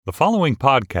The following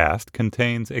podcast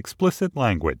contains explicit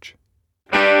language.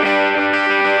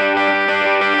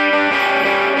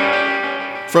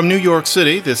 From New York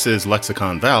City, this is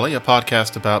Lexicon Valley, a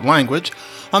podcast about language.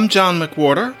 I'm John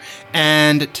McWhorter,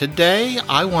 and today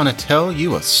I want to tell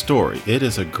you a story. It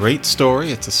is a great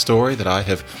story. It's a story that I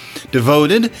have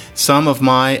devoted some of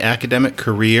my academic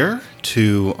career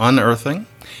to unearthing,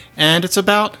 and it's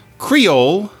about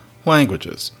Creole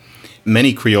languages.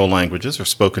 Many Creole languages are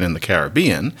spoken in the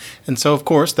Caribbean, and so, of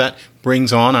course, that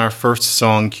brings on our first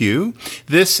song cue.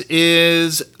 This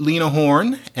is Lena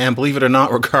Horne, and believe it or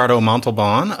not, Ricardo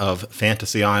Montalban of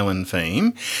Fantasy Island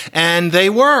fame, and they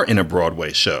were in a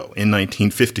Broadway show in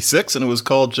 1956, and it was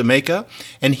called Jamaica,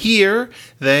 and here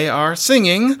they are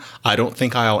singing I Don't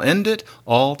Think I'll End It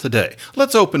All Today.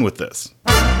 Let's open with this.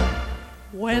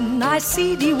 When I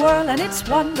see the world and its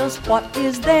wonders, what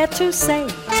is there to say?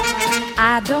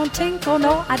 I don't think, oh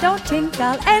no, I don't think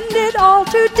I'll end it all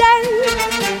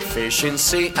today. Fish in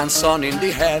sea and sun in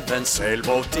the heavens,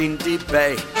 sailboat in the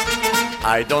bay.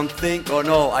 I don't think, oh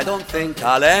no, I don't think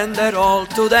I'll end it all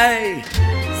today.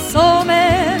 So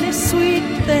many sweet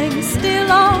things still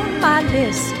on my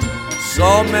list.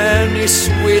 So many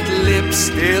sweet lips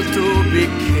still to be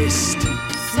kissed.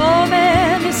 So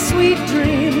many sweet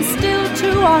dreams still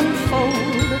to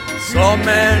unfold. So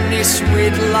many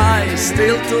sweet lies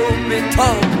still to be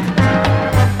told.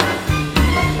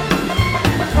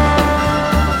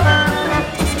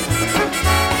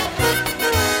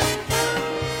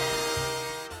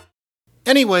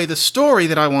 Anyway, the story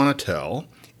that I want to tell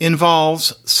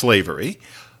involves slavery,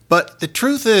 but the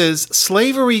truth is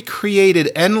slavery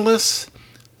created endless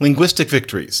linguistic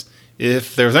victories.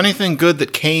 If there's anything good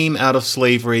that came out of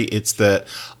slavery, it's that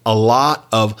a lot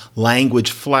of language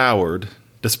flowered,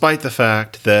 despite the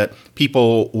fact that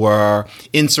people were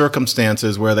in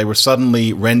circumstances where they were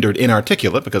suddenly rendered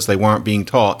inarticulate because they weren't being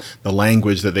taught the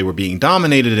language that they were being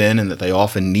dominated in and that they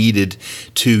often needed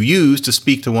to use to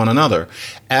speak to one another.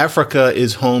 Africa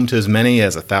is home to as many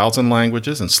as 1,000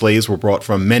 languages, and slaves were brought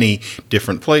from many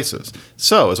different places.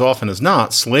 So, as often as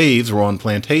not, slaves were on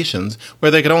plantations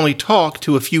where they could only talk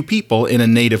to a few people in a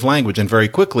native language, and very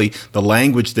quickly, the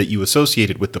language that you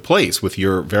associated with the place, with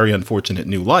your very unfortunate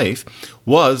new life,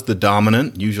 was the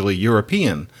dominant, usually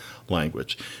European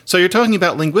language. So you're talking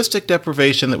about linguistic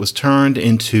deprivation that was turned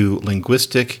into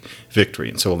linguistic victory.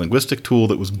 And so a linguistic tool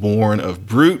that was born of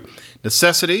brute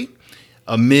necessity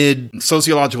amid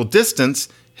sociological distance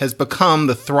has become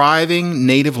the thriving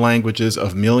native languages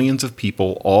of millions of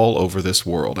people all over this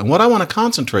world. And what I want to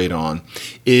concentrate on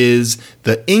is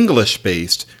the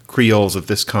English-based Creoles of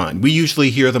this kind. We usually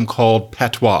hear them called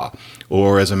patois,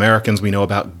 or as Americans we know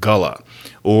about Gullah,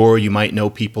 or you might know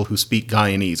people who speak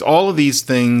Guyanese. All of these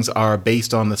things are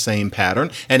based on the same pattern,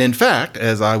 and in fact,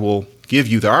 as I will give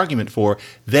you the argument for,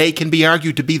 they can be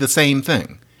argued to be the same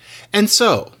thing. And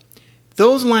so,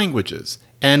 those languages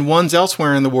and ones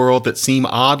elsewhere in the world that seem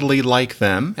oddly like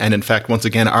them, and in fact, once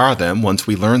again, are them, once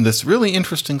we learn this really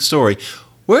interesting story,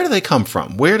 where do they come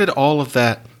from? Where did all of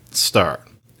that start?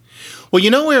 Well, you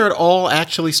know where it all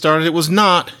actually started? It was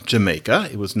not Jamaica.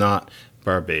 It was not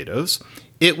Barbados.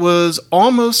 It was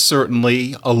almost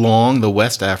certainly along the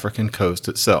West African coast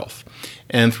itself.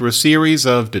 And through a series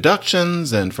of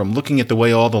deductions and from looking at the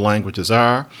way all the languages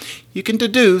are, you can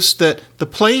deduce that the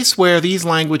place where these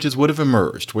languages would have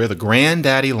emerged, where the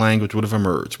granddaddy language would have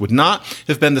emerged, would not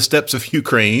have been the steppes of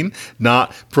Ukraine,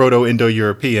 not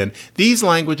Proto-Indo-European. These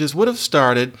languages would have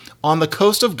started on the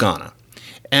coast of Ghana.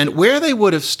 And where they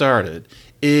would have started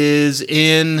is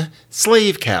in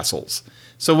slave castles.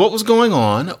 So what was going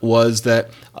on was that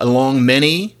along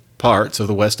many parts of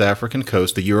the West African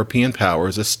coast, the European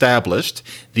powers established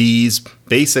these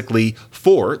basically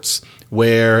forts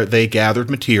where they gathered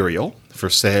material for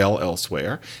sale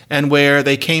elsewhere, and where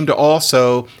they came to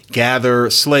also gather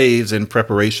slaves in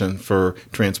preparation for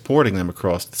transporting them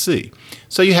across the sea.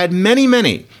 So you had many,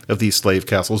 many of these slave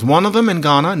castles. One of them in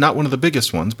Ghana, not one of the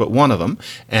biggest ones, but one of them,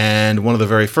 and one of the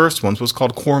very first ones was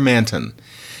called Cormanton.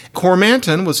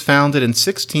 Cormanton was founded in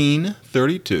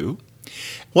 1632.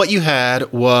 What you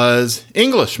had was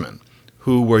Englishmen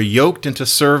who were yoked into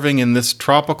serving in this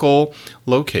tropical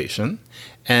location,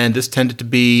 and this tended to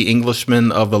be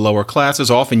Englishmen of the lower classes.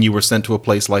 Often you were sent to a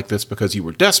place like this because you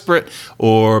were desperate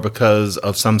or because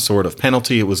of some sort of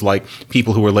penalty. It was like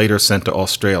people who were later sent to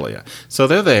Australia. So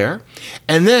they're there.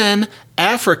 And then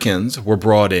Africans were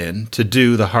brought in to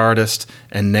do the hardest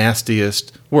and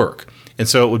nastiest work. And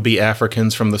so it would be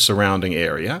Africans from the surrounding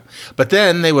area. But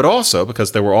then they would also,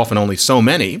 because there were often only so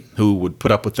many who would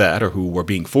put up with that or who were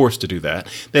being forced to do that,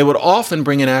 they would often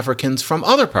bring in Africans from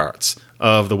other parts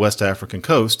of the West African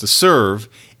coast to serve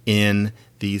in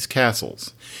these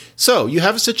castles. So you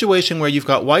have a situation where you've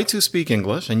got whites who speak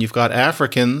English and you've got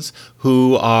Africans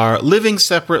who are living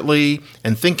separately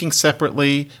and thinking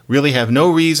separately, really have no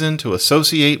reason to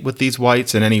associate with these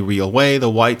whites in any real way. The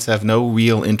whites have no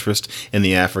real interest in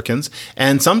the Africans.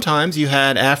 And sometimes you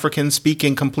had Africans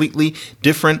speaking completely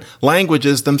different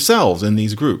languages themselves in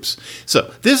these groups.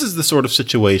 So this is the sort of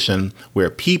situation where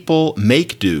people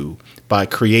make do by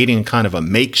creating kind of a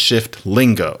makeshift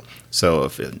lingo. So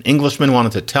if an Englishman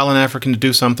wanted to tell an African to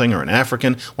do something, or an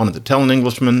African wanted to tell an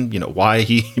Englishman, why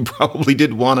he probably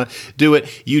didn't want to do it,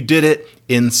 you did it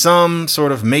in some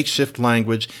sort of makeshift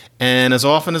language. And as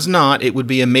often as not, it would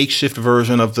be a makeshift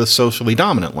version of the socially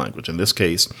dominant language, in this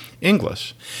case,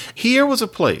 English. Here was a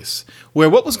place where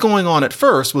what was going on at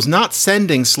first was not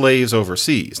sending slaves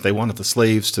overseas. They wanted the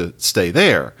slaves to stay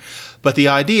there. But the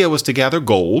idea was to gather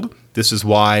gold. This is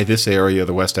why this area of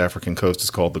the West African coast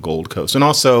is called the Gold Coast, and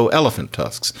also elephant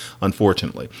tusks,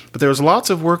 unfortunately. But there was lots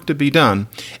of work to be done,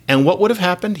 and what would have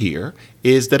happened here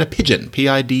is that a pigeon,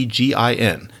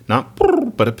 P-I-D-G-I-N, not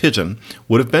brr, but a pigeon,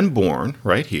 would have been born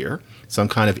right here, some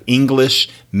kind of English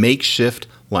makeshift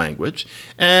language,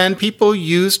 and people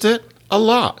used it a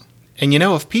lot. And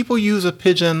if people use a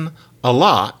pigeon a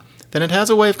lot, then it has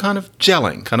a way of kind of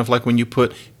gelling, kind of like when you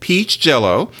put peach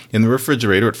Jell-O in the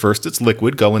refrigerator. At first it's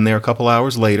liquid, go in there a couple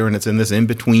hours later, and it's in this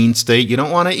in-between state. You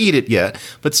don't want to eat it yet,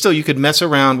 but still you could mess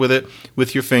around with it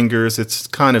with your fingers. It's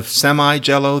kind of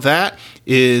semi-Jell-O. That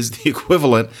is the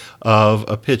equivalent of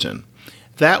a pigeon.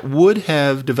 That would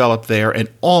have developed there and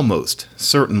almost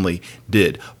certainly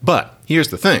did. But here's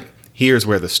the thing. Here's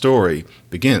where the story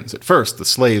begins. At first, the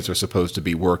slaves are supposed to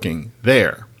be working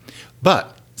there.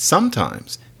 But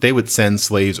sometimes they would send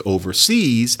slaves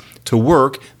overseas to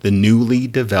work the newly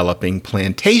developing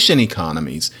plantation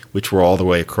economies, which were all the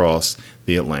way across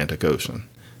the Atlantic Ocean.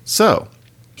 So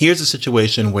here's a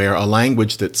situation where a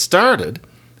language that started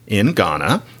in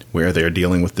Ghana, where they're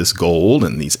dealing with this gold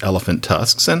and these elephant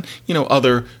tusks and,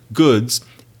 other goods,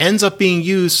 ends up being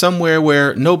used somewhere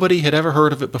where nobody had ever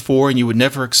heard of it before, and you would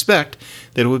never expect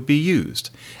that it would be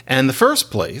used. And the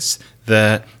first place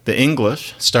that the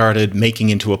English started making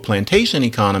into a plantation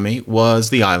economy was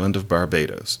the island of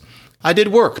Barbados. I did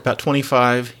work about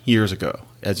 25 years ago.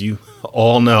 As you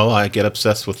all know, I get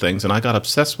obsessed with things, and I got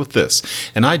obsessed with this.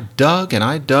 And I dug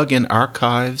in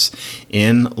archives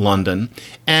in London,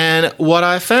 and what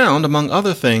I found, among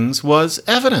other things, was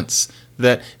evidence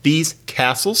that these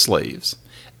castle slaves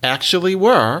actually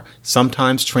were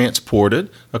sometimes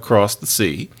transported across the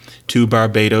sea to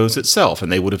Barbados itself,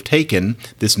 and they would have taken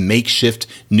this makeshift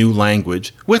new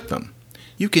language with them.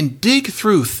 You can dig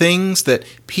through things that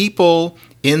people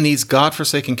in these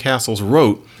godforsaken castles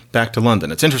wrote back to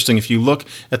London. It's interesting, if you look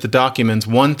at the documents,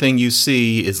 one thing you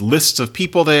see is lists of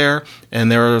people there,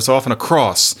 and there is often a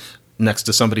cross next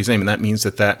to somebody's name, and that means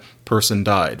that that person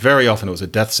died. Very often it was a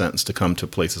death sentence to come to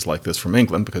places like this from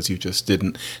England because you just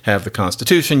didn't have the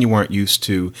Constitution, you weren't used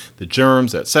to the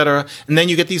germs, etc. And then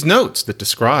you get these notes that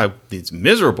describe these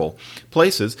miserable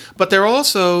places, but they're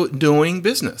also doing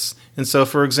business. And so,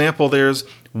 for example, there's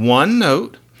one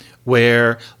note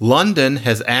where London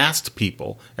has asked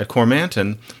people at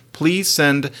Cormanton, please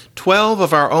send 12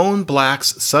 of our own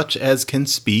blacks such as can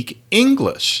speak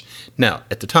English. Now,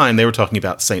 at the time, they were talking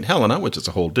about St. Helena, which is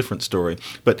a whole different story.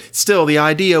 But still, the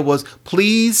idea was,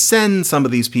 please send some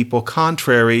of these people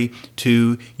contrary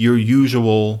to your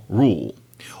usual rule.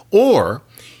 Or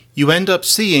you end up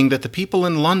seeing that the people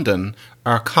in London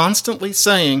are constantly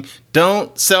saying,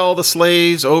 don't sell the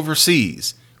slaves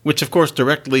overseas, which of course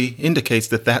directly indicates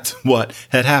that that's what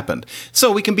had happened.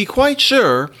 So we can be quite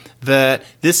sure that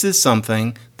this is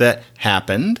something that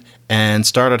happened and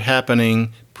started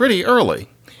happening pretty early.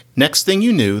 Next thing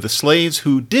you knew, the slaves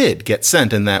who did get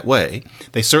sent in that way,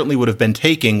 they certainly would have been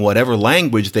taking whatever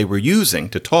language they were using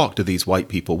to talk to these white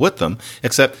people with them,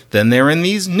 except then they're in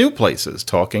these new places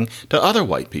talking to other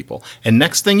white people. And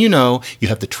next thing you know, you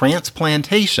have the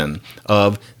transplantation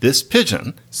of this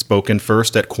pidgin, spoken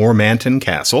first at Cormanton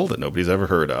Castle, that nobody's ever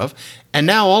heard of, and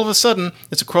now all of a sudden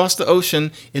it's across the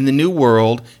ocean in the New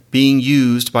World being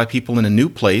used by people in a new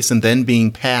place and then being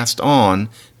passed on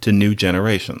to new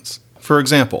generations. For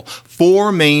example,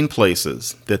 4 main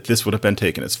places that this would have been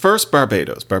taken as. First,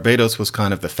 Barbados. Barbados was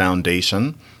kind of the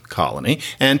foundation colony.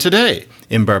 And today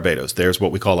in Barbados, there's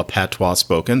what we call a patois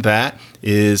spoken. That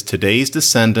is today's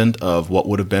descendant of what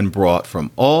would have been brought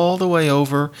from all the way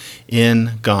over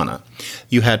in Ghana.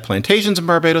 You had plantations in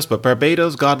Barbados, but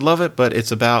Barbados, God love it, but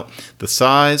it's about the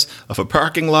size of a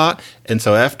parking lot. And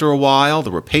so after a while,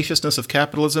 the rapaciousness of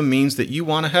capitalism means that you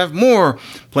want to have more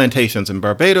plantations, and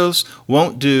Barbados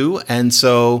won't do. And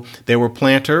so there were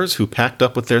planters who packed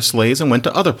up with their slaves and went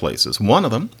to other places. One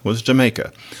of them was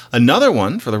Jamaica. Another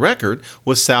one, for the record,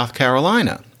 was South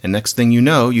Carolina. And next thing you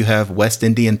know, you have West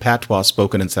Indian patois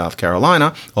spoken in South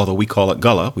Carolina, although we call it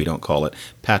Gullah, we don't call it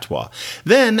patois.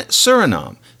 Then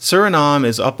Suriname. Suriname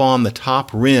is up on the top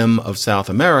rim of South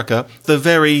America, the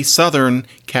very southern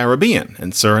Caribbean.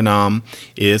 And Suriname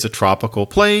is a tropical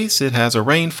place. It has a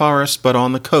rainforest, but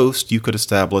on the coast you could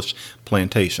establish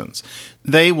plantations.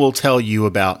 They will tell you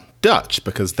about Dutch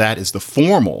because that is the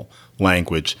formal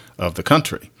language of the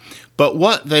country. But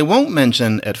what they won't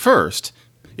mention at first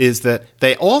is that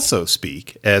they also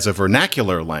speak as a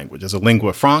vernacular language, as a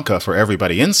lingua franca for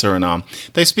everybody in Suriname.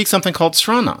 They speak something called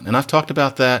Sranan, and I've talked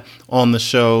about that on the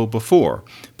show before.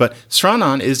 But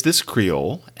Sranan is this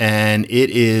Creole, and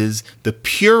it is the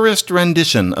purest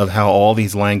rendition of how all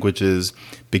these languages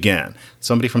began.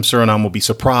 Somebody from Suriname will be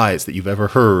surprised that you've ever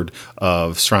heard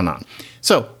of Sranan.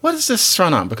 So what is this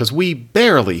Sranan? Because we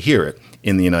barely hear it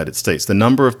in the United States. The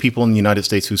number of people in the United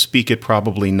States who speak it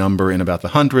probably number in about the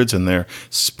hundreds, and they're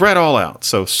spread all out.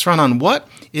 So Sranan, what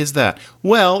is that?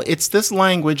 Well, it's this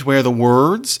language where the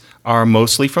words are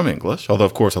mostly from English, although,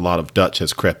 of course, a lot of Dutch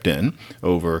has crept in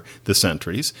over the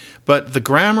centuries. But the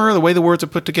grammar, the way the words are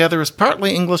put together, is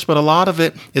partly English, but a lot of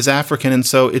it is African. And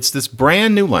so it's this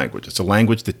brand new language. It's a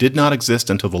language that did not exist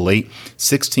until the late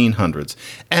 1600s.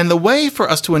 And the way for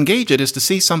us to engage it is to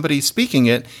see somebody speaking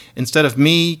it instead of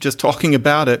me just talking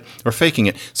about it or faking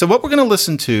it. So what we're going to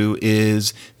listen to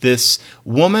is this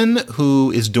woman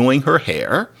who is doing her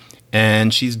hair,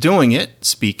 and she's doing it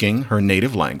speaking her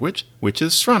native language, which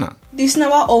is Sranan. Dis na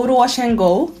wa ouro wash and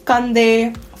go,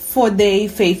 kande for day,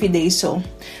 feifi day so.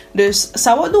 Dus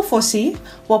sawa do fosi,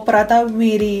 wa prata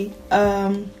wiri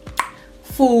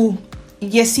fu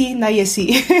yesi na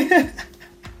yesi.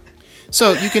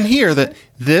 So you can hear that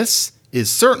this is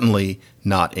certainly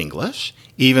not English,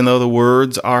 even though the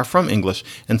words are from English.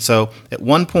 And so at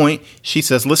one point, she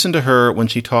says, listen to her when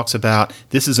she talks about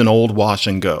this is an old wash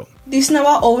and go. Dis na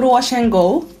wa ouro wash and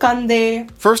go,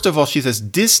 kande. First of all, she says,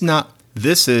 dis na,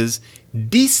 this is,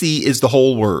 DC is the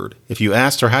whole word. If you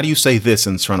asked her, how do you say this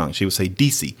in Sranan? She would say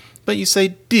DC. But you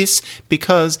say dis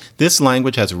because this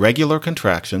language has regular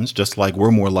contractions, just like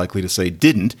we're more likely to say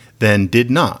didn't than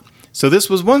did not. So this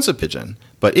was once a pidgin,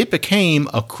 but it became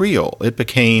a Creole. It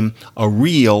became a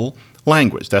real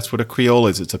language. That's what a Creole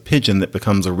is. It's a pidgin that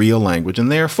becomes a real language.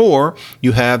 And therefore,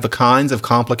 you have the kinds of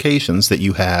complications that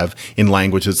you have in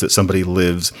languages that somebody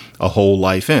lives a whole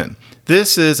life in.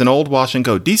 This is an old wash and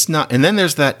go. Dis na, and then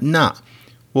there's that na.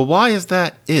 Well, why is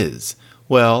that is?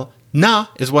 Well, na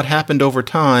is what happened over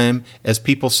time as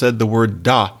people said the word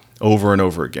da over and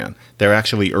over again. There are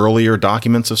actually earlier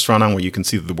documents of Sranan where you can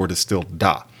see that the word is still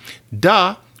da.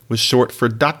 Da was short for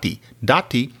dati.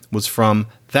 Dati was from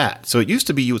that. So it used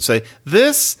to be you would say,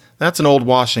 this, that's an old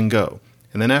wash and go.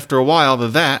 And then after a while, the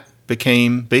that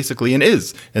became basically an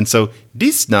is. And so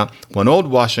disna, one old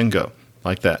wash and go,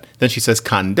 like that. Then she says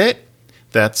kande,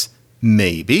 that's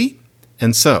maybe.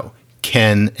 And so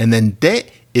ken, and then de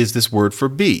is this word for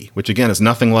be, which again is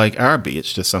nothing like our be,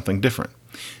 it's just something different.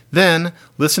 Then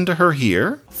listen to her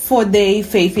here. 4 day,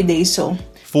 5 days so.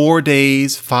 4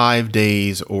 days, 5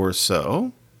 days or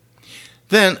so.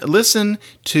 Then listen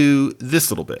to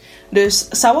this little bit. Dus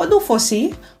sawa do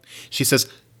fosi. She says,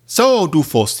 sao do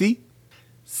fosi.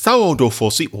 Sao do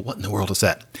fosi. Well, what in the world is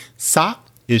that? Sa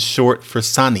is short for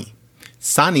sani.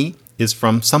 Sani is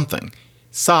from something.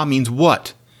 Sa means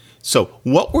what. So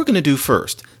what we're going to do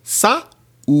first, sa,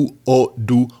 u, o,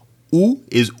 do. U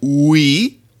is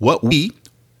we, what we.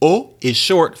 O is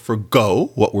short for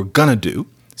go, what we're going to do.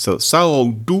 So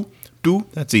sao do,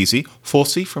 that's easy.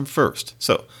 Fosi from first.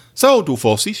 So sao do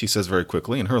fosi, she says very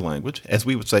quickly in her language, as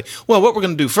we would say, well, what we're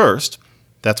going to do first,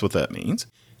 that's what that means.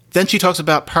 Then she talks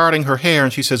about parting her hair,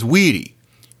 and she says weedy.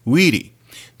 Weedy.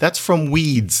 That's from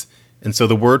weeds. And so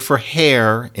the word for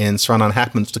hair in Sranan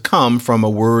happens to come from a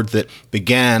word that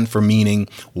began for meaning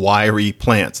wiry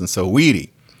plants, and so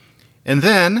weedy. And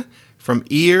then from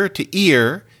ear to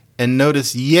ear, and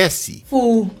notice yesi.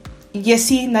 Fu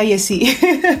yesi na yesi.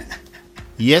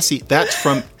 Yesi, that's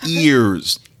from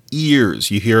ears.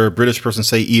 Ears. You hear a British person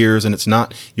say ears, and it's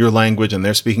not your language, and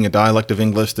they're speaking a dialect of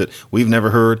English that we've never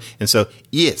heard. And so,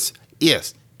 yes,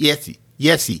 yesi,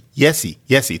 Yesi, yesi,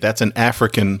 yesi. That's an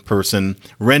African person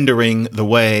rendering the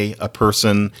way a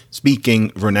person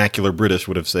speaking vernacular British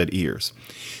would have said ears.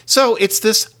 So it's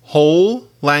this whole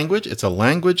language. It's a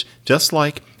language just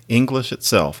like English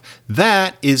itself.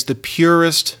 That is the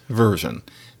purest version.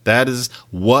 That is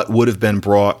what would have been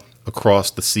brought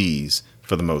across the seas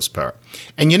for the most part.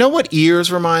 And you know what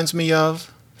ears reminds me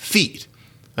of? Feet.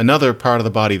 Another part of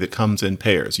the body that comes in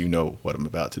pairs. You know what I'm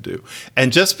about to do.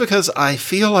 And just because I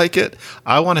feel like it,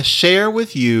 I want to share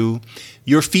with you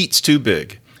Your Feet's Too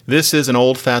Big. This is an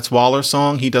old Fats Waller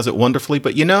song. He does it wonderfully.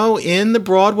 But you know, in the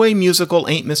Broadway musical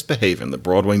Ain't Misbehavin', the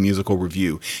Broadway musical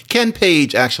review, Ken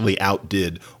Page actually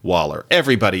outdid Waller.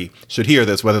 Everybody should hear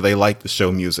this, whether they like the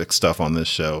show music stuff on this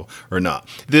show or not.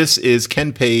 This is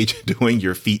Ken Page doing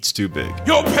Your Feet's Too Big.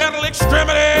 Your pedal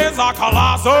extremities are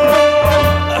colossal.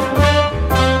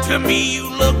 To me, you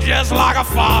look just like a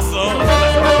fossil.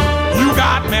 You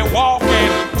got me walking,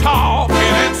 talking,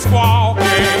 and squawking.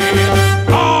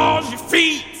 'Cause your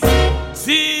feet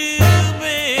too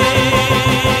big.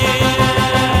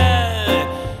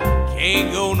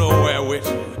 Can't go nowhere with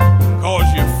you, 'cause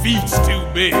your feet's too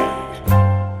big.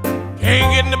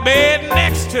 Can't get in the bed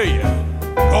next to you,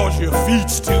 'cause your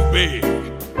feet's too big.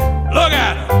 Look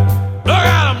at 'em. Look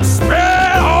at 'em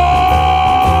spread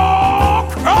all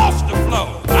across the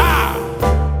floor.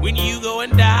 When you go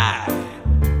and die,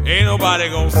 ain't nobody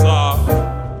gonna solve.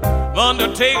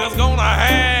 Undertaker's gonna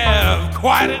have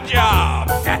quite a job.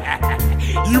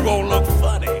 You gonna look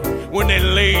funny when they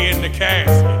lay in the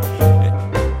casket.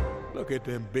 Look at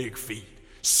them big feet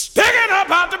sticking up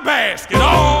out the basket.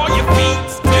 All your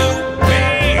feet's too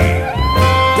big.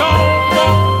 Don't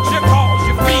want you 'cause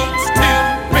your feet's too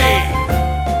big.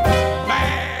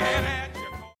 Mad at you.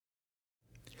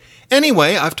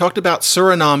 Anyway, I've talked about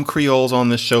Suriname Creoles on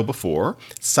this show before.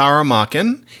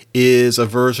 Saramaccan is a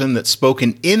version that's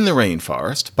spoken in the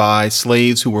rainforest by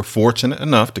slaves who were fortunate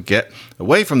enough to get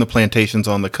away from the plantations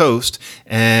on the coast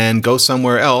and go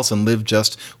somewhere else and live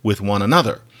just with one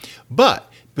another.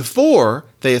 But before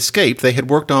they escaped, they had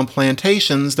worked on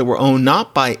plantations that were owned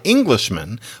not by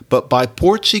Englishmen, but by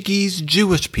Portuguese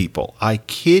Jewish people. I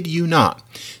kid you not.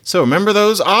 So remember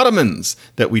those Ottomans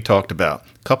that we talked about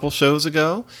a couple shows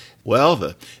ago? Well,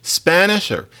 the Spanish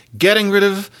are getting rid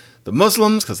of the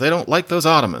Muslims because they don't like those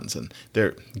Ottomans, and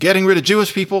they're getting rid of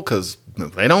Jewish people because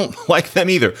they don't like them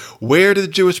either. Where did the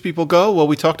Jewish people go? Well,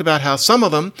 we talked about how some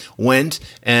of them went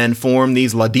and formed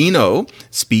these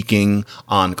Ladino-speaking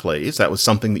enclaves. That was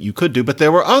something that you could do. But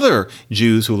there were other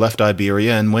Jews who left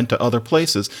Iberia and went to other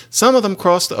places. Some of them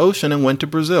crossed the ocean and went to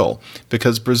Brazil,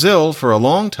 because Brazil, for a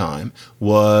long time,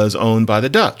 was owned by the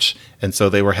Dutch. And so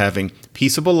they were having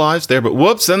peaceable lives there. But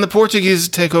whoops, then the Portuguese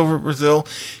take over Brazil.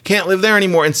 Can't live there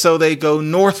anymore. And so they go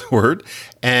northward.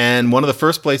 And one of the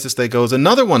first places they go is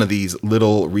another one of these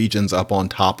little regions up on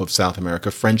top of South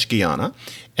America, French Guiana.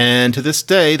 And to this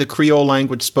day, the Creole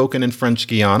language spoken in French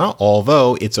Guiana,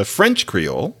 although it's a French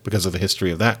Creole, because of the history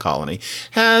of that colony,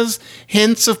 has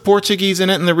hints of Portuguese in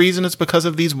it. And the reason is because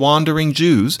of these wandering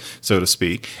Jews, so to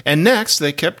speak. And next,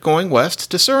 they kept going west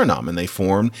to Suriname, and they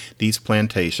formed these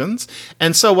plantations.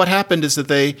 And so what happened is that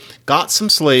they got some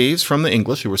slaves from the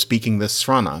English who were speaking this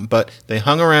Sranan, but they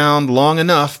hung around long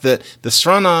enough that the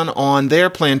Sranan on their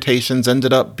plantations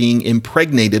ended up being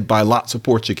impregnated by lots of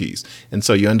Portuguese. And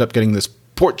so you end up getting this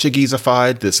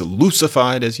Portuguesified, this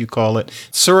Lusified, as you call it,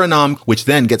 Suriname, which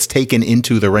then gets taken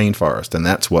into the rainforest. And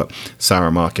that's what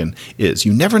Saramaccan is.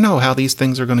 You never know how these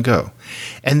things are going to go.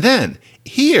 And then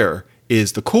here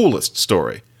is the coolest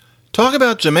story. Talk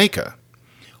about Jamaica.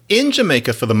 In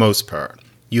Jamaica, for the most part,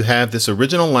 you have this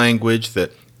original language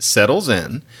that settles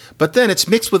in, but then it's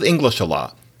mixed with English a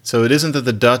lot. So it isn't that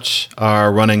the Dutch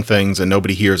are running things and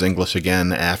nobody hears English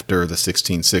again after the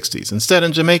 1660s. Instead,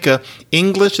 in Jamaica,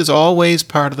 English is always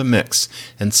part of the mix.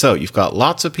 And so you've got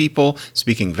lots of people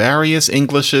speaking various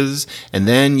Englishes, and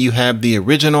then you have the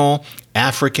original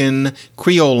African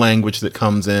Creole language that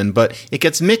comes in, but it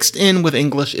gets mixed in with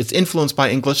English. It's influenced by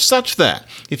English, such that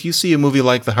if you see a movie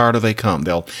like The Harder They Come,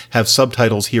 they'll have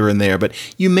subtitles here and there, but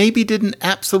you maybe didn't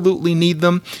absolutely need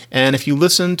them. And if you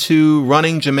listen to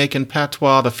running Jamaican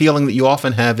patois, the feeling that you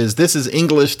often have is, this is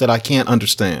English that I can't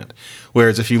understand.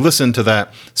 Whereas if you listen to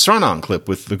that Sranan clip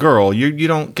with the girl, you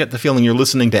don't get the feeling you're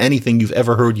listening to anything you've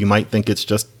ever heard. You might think it's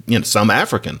just, some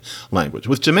African language.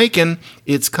 With Jamaican,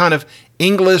 it's kind of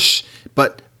English,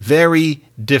 but very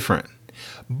different.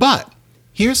 But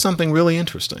here's something really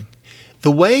interesting.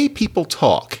 The way people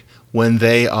talk when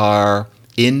they are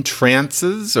in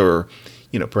trances, or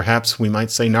perhaps we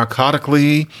might say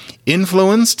narcotically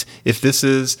influenced, if this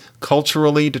is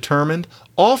culturally determined,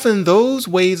 often those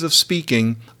ways of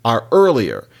speaking are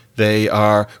earlier They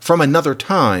are from another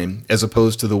time as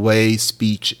opposed to the way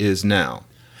speech is now.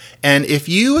 And if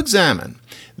you examine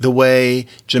the way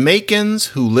Jamaicans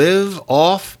who live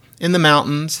off in the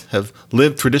mountains, have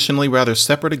lived traditionally rather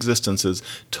separate existences,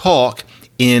 talk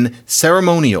in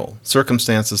ceremonial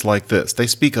circumstances like this. They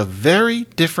speak a very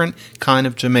different kind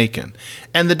of Jamaican.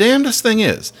 And the damnedest thing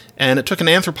is, and it took an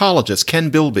anthropologist,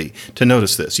 Ken Bilby, to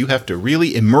notice this. You have to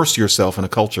really immerse yourself in a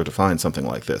culture to find something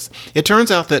like this. It turns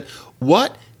out that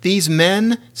what these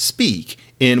men speak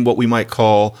in what we might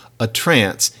call a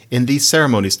trance in these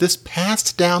ceremonies, this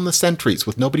passed down the centuries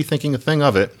with nobody thinking a thing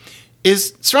of it,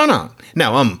 is Sranan.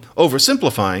 Now, I'm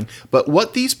oversimplifying, but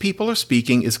what these people are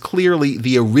speaking is clearly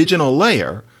the original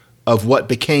layer of what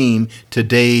became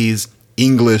today's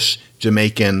English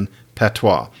Jamaican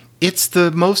patois. It's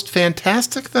the most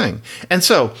fantastic thing. And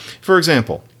so, for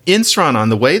example, in Sranan,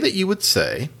 the way that you would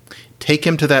say, take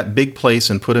him to that big place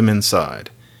and put him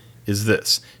inside, is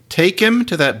this. Take him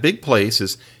to that big place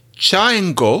is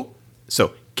chaingo.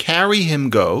 So, carry him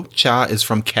go. Cha is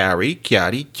from carry,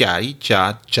 kyari, kyari,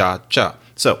 cha, cha, cha.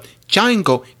 So,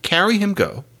 chaingo, carry him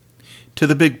go to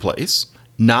the big place,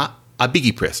 na a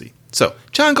biggie pressy. So,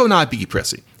 chaingo na a biggie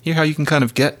pressy. Hear how you can kind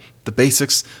of get the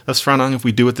basics of Sranan if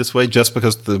we do it this way, just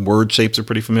because the word shapes are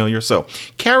pretty familiar. So,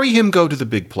 carry him go to the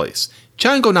big place.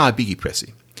 Chaingo na a biggie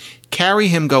pressy. Carry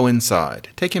him go inside.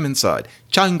 Take him inside.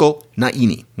 Chaingo na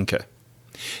ini. Okay.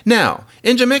 Now,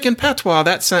 in Jamaican patois,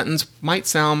 that sentence might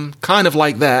sound kind of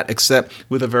like that, except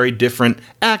with a very different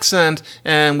accent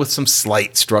and with some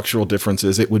slight structural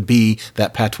differences. It would be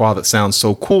that patois that sounds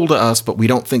so cool to us, but we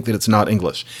don't think that it's not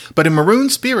English. But in Maroon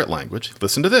Spirit language,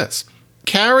 listen to this.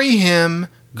 Carry him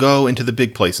go into the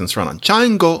big place in Sranan.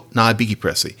 Chaingo na biggie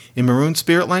pressy. In Maroon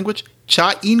Spirit language,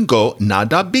 chaingo na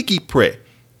da biggie pre.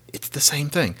 It's the same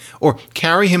thing. Or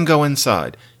carry him go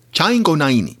inside. Chaingo na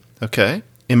ini. Okay?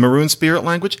 In Maroon Spirit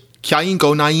language,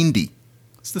 chaingo na indi.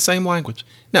 It's the same language.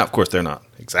 Now, of course, they're not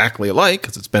exactly alike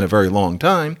because it's been a very long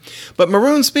time, but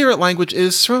Maroon Spirit language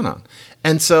is Sranan.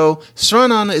 And so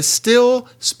Sranan is still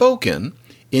spoken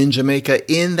in Jamaica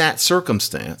in that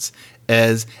circumstance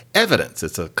as evidence.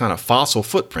 It's a kind of fossil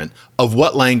footprint of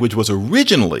what language was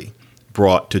originally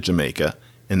brought to Jamaica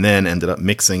and then ended up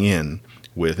mixing in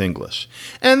with English.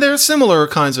 And there are similar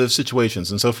kinds of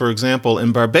situations. And so, for example,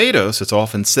 in Barbados, it's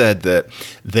often said that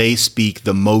they speak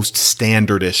the most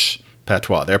standardish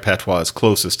patois. Their patois is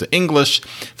closest to English.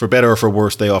 For better or for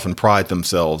worse, they often pride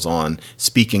themselves on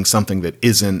speaking something that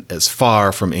isn't as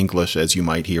far from English as you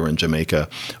might hear in Jamaica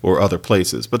or other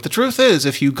places. But the truth is,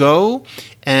 if you go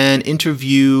and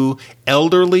interview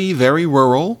elderly, very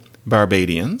rural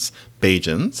Barbadians,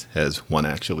 Bajans, as one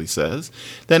actually says,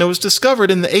 then it was discovered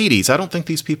in the 80s. I don't think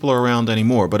these people are around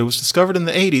anymore, but it was discovered in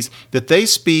the 80s that they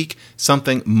speak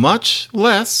something much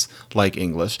less like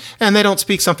English, and they don't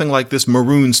speak something like this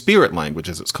Maroon Spirit language,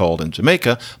 as it's called in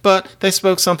Jamaica, but they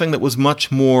spoke something that was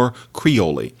much more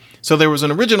Creole-y. So there was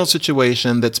an original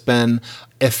situation that's been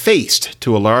effaced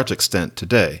to a large extent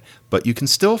today, but you can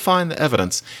still find the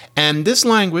evidence. And this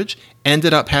language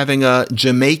ended up having a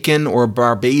Jamaican or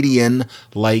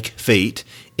Barbadian-like fate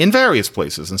in various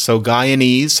places. And so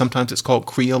Guyanese, sometimes it's called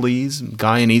Creolese,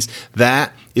 Guyanese,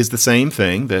 that is the same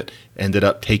thing that ended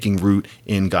up taking root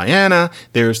in Guyana.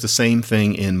 There's the same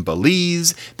thing in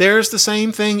Belize. There's the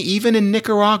same thing even in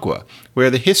Nicaragua, where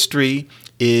the history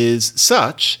is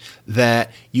such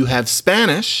that you have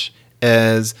Spanish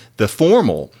as the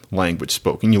formal language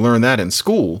spoken. You learn that in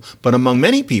school. But among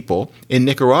many people in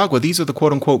Nicaragua, these are the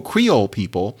quote-unquote Creole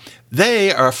people.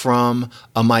 They are from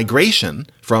a migration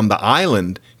from the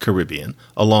island Caribbean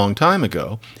a long time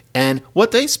ago. And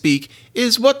what they speak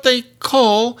is what they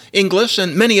call English,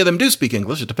 and many of them do speak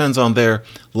English. It depends on their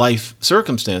life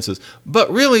circumstances.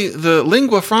 But really, the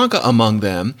lingua franca among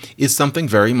them is something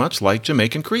very much like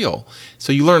Jamaican Creole.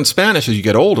 So you learn Spanish as you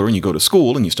get older and you go to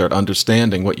school and you start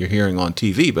understanding what you're hearing on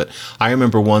TV. But I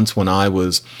remember once when I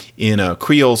was in a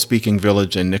Creole-speaking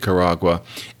village in Nicaragua,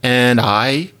 and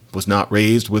I was not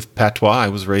raised with patois. I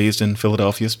was raised in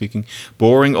Philadelphia speaking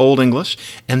boring old English.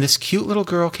 And this cute little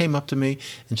girl came up to me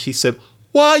and she said,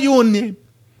 "Why your name?"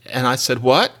 And I said,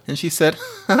 "What?" And she said,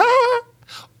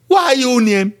 "Why your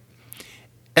name?"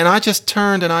 And I just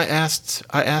turned and I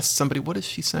asked somebody, what is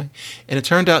she saying? And it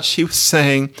turned out she was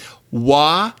saying,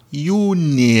 "Why your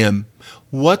name?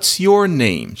 What's your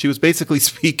name?" She was basically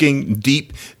speaking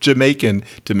deep Jamaican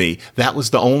to me. That was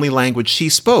the only language she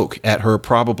spoke at her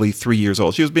probably 3 years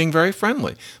old. She was being very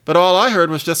friendly. But all I heard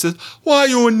was just this, "Why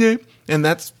your name?" And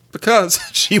that's because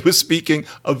she was speaking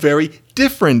a very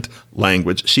different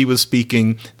language. She was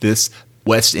speaking this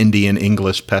West Indian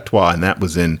English patois, and that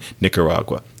was in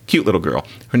Nicaragua. Cute little girl.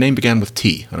 Her name began with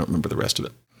T. I don't remember the rest of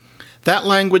it. That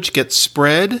language gets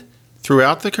spread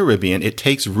throughout the Caribbean. It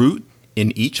takes root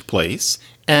in each place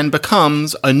and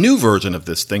becomes a new version of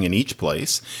this thing in each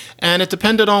place. And it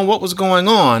depended on what was going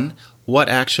on, what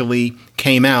actually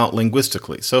came out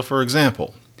linguistically. So, for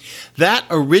example, that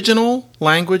original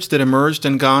language that emerged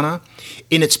in Ghana,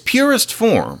 in its purest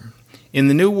form, in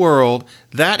the New World,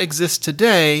 that exists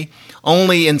today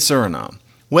only in Suriname.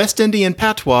 West Indian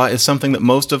patois is something that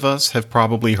most of us have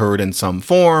probably heard in some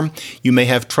form. You may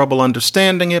have trouble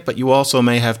understanding it, but you also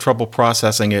may have trouble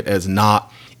processing it as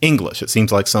not English. It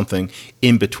seems like something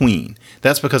in between.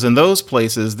 That's because in those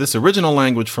places, this original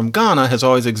language from Ghana has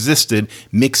always existed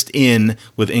mixed in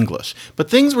with English. But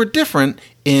things were different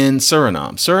in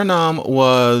Suriname. Suriname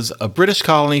was a British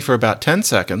colony for about 10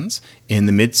 seconds in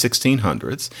the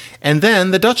mid-1600s, and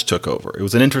then the Dutch took over. It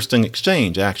was an interesting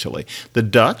exchange, actually. The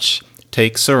Dutch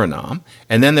take Suriname,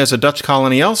 and then there's a Dutch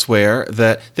colony elsewhere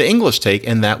that the English take,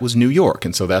 and that was New York.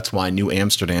 And so that's why New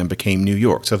Amsterdam became New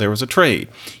York. So there was a trade.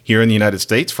 Here in the United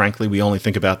States, frankly, we only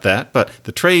think about that, but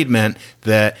the trade meant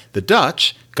that the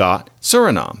Dutch got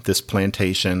Suriname, this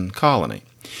plantation colony.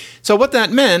 So what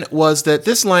that meant was that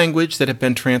this language that had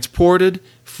been transported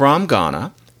from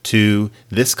Ghana to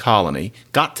this colony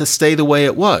got to stay the way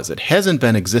it was. It hasn't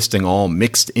been existing all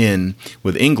mixed in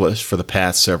with English for the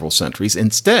past several centuries.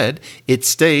 Instead, it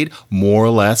stayed more or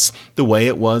less the way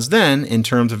it was then in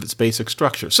terms of its basic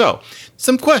structure. So,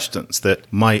 some questions that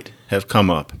might have come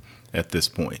up at this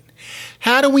point.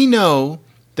 How do we know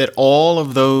that all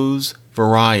of those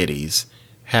varieties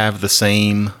have the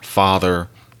same father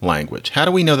language? How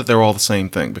do we know that they're all the same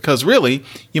thing? Because really,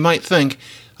 you might think,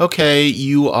 okay,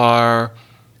 you are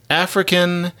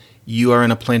African, you are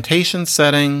in a plantation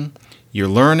setting, you're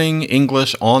learning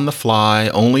English on the fly,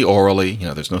 only orally.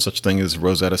 There's no such thing as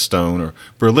Rosetta Stone or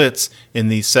Berlitz in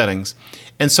these settings.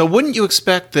 And so wouldn't you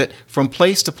expect that from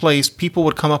place to place, people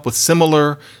would come up with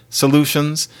similar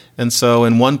solutions? And so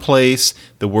in one place,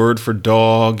 the word for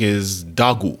dog is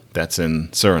dagu. That's in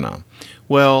Suriname.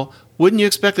 Well, wouldn't you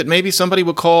expect that maybe somebody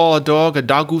would call a dog a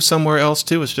dagu somewhere else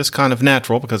too? It's just kind of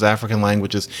natural because African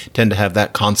languages tend to have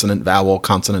that consonant vowel,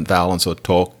 and so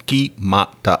toki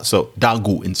mata, so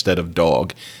dagu instead of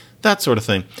dog, that sort of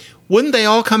thing. Wouldn't they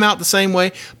all come out the same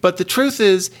way? But the truth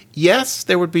is, yes,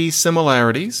 there would be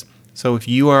similarities. So if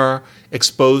you are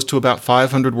exposed to about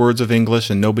 500 words of English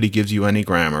and nobody gives you any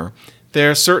grammar, there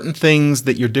are certain things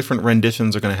that your different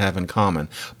renditions are going to have in common.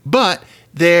 But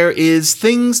there is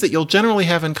things that you'll generally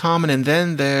have in common, and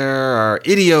then there are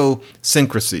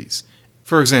idiosyncrasies.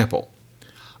 For example,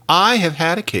 I have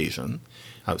had occasion,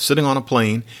 I was sitting on a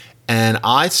plane, and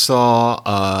I saw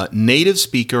a native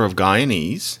speaker of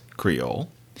Guyanese, Creole,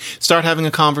 start having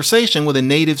a conversation with a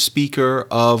native speaker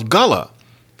of Gullah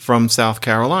from South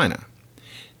Carolina.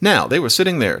 Now, they were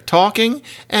sitting there talking,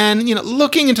 and,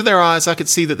 looking into their eyes, I could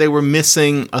see that they were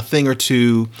missing a thing or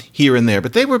two here and there.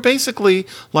 But they were basically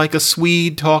like a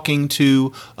Swede talking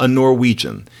to a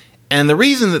Norwegian. And the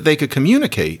reason that they could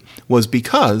communicate was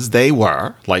because they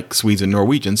were, like Swedes and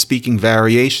Norwegians, speaking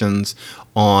variations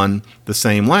on the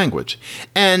same language.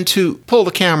 And to pull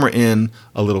the camera in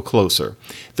a little closer,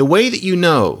 the way that you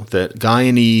know that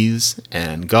Guyanese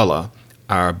and Gullah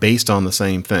are based on the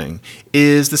same thing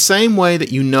is the same way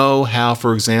that you know how,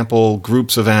 for example,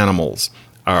 groups of animals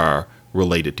are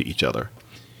related to each other.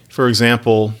 For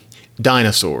example,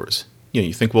 dinosaurs.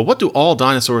 You think, well, what do all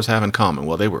dinosaurs have in common?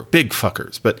 Well, they were big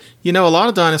fuckers. But, a lot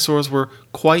of dinosaurs were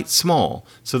quite small.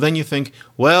 So then you think,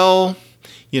 well,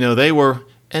 they were,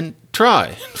 and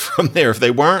try from there. If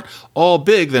they weren't all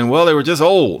big, then, well, they were just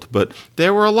old. But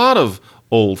there were a lot of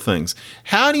old things.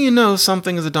 How do you know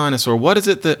something is a dinosaur? What is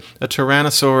it that a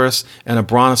Tyrannosaurus and a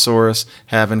Brontosaurus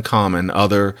have in common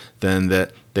other than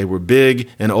that they were big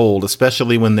and old,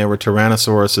 especially when there were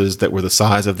Tyrannosauruses that were the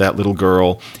size of that little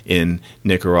girl in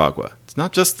Nicaragua? It's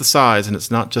not just the size, and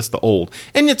it's not just the old.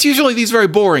 And it's usually these very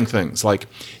boring things, like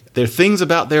there are things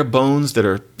about their bones that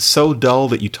are so dull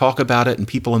that you talk about it and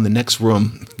people in the next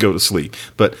room go to sleep.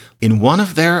 But in one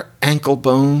of their ankle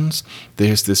bones,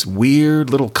 there's this weird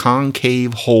little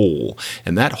concave hole.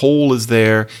 And that hole is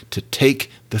there to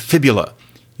take the fibula.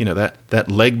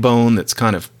 That leg bone that's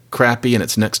kind of crappy and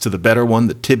it's next to the better one,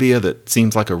 the tibia that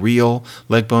seems like a real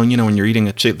leg bone. When you're eating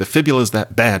a chip, the fibula is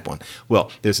that bad one. Well,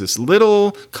 there's this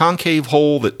little concave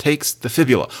hole that takes the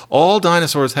fibula. All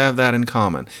dinosaurs have that in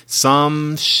common.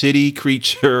 Some shitty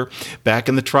creature back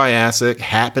in the Triassic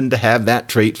happened to have that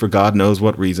trait for God knows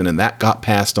what reason, and that got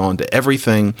passed on to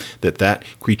everything that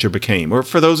creature became. Or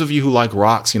for those of you who like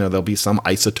rocks, there'll be some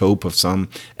isotope of some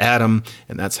atom,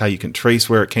 and that's how you can trace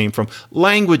where it came from.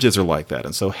 Languages are like that.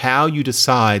 And so how you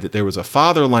decide that there was a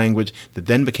father language that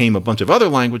then became a bunch of other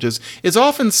languages is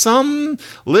often some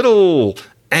little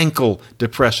ankle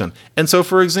depression. And so,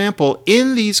 for example,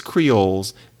 in these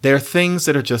Creoles, there are things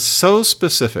that are just so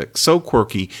specific, so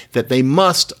quirky, that they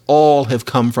must all have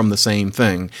come from the same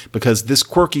thing, because this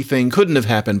quirky thing couldn't have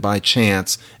happened by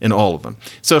chance in all of them.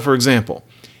 So, for example,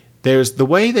 there's the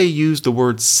way they use the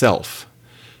word self.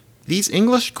 These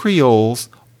English Creoles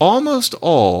almost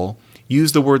all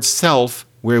use the word self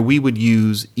where we would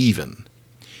use even.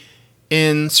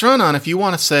 In Sranan, if you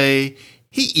want to say,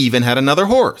 he even had another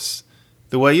horse,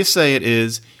 the way you say it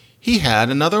is, he had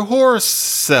another horse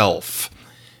self.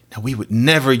 Now, we would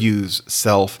never use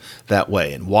self that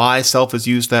way, and why self is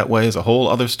used that way is a whole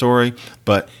other story,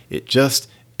 but it just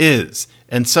is.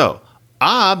 And so,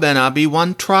 ben abi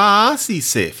one trasi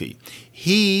sefi.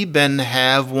 He ben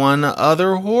have one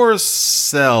other horse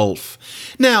self.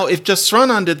 Now, if just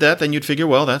Sranan did that, then you'd figure,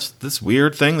 well, that's this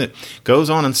weird thing that goes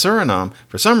on in Suriname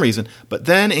for some reason. But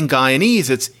then in Guyanese,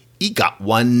 it's he got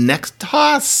one next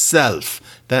to self,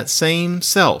 that same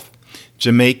self.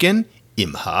 Jamaican,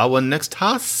 imha one next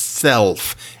to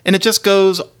self. And it just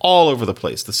goes all over the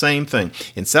place, the same thing.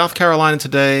 In South Carolina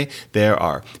today, there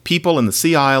are people in the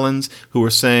Sea Islands who are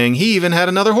saying he even had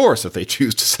another horse, if they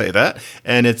choose to say that.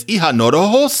 And it's iha noro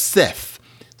hosef.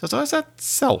 So it's always that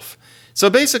self. So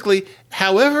basically,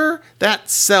 however that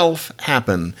self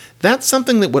happened, that's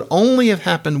something that would only have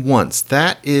happened once.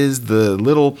 That is the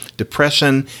little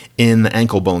depression in the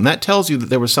ankle bone. That tells you that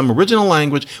there was some original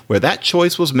language where that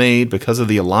choice was made because of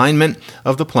the alignment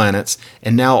of the planets,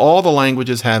 and now all the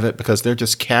languages have it because they're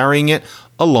just carrying it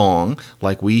along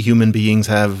like we human beings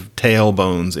have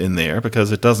tailbones in there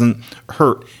because it doesn't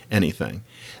hurt anything.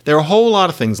 There are a whole lot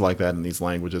of things like that in these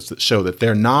languages that show that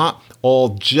they're not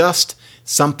all just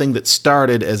something that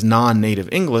started as non-native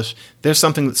English. There's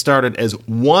something that started as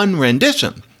one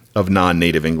rendition of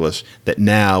non-native English that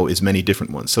now is many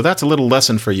different ones. So that's a little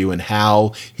lesson for you in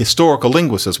how historical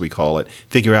linguists, as we call it,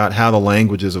 figure out how the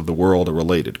languages of the world are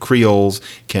related. Creoles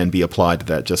can be applied to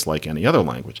that just like any other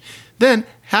language. Then,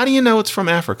 how do you know it's from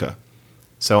Africa?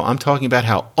 So I'm talking about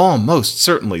how almost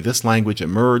certainly this language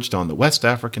emerged on the West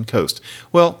African coast.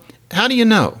 Well, how do you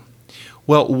know?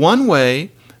 Well, one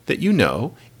way that you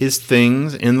know is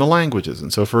things in the languages.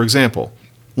 And so, for example,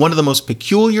 one of the most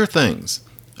peculiar things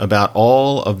about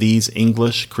all of these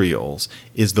English Creoles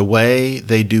is the way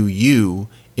they do you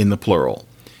in the plural.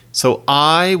 So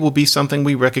I will be something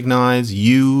we recognize,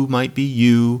 you might be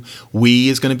you, we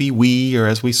is going to be we, or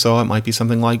as we saw, it might be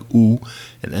something like oo,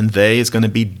 and then they is going to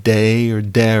be they or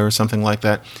de or something like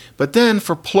that. But then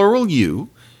for plural you,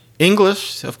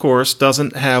 English, of course,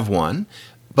 doesn't have one,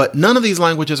 but none of these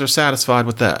languages are satisfied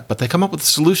with that. But they come up with a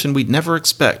solution we'd never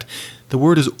expect. The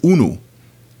word is unu.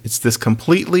 It's this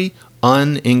completely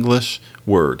un-English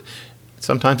word.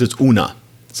 Sometimes it's una,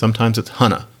 sometimes it's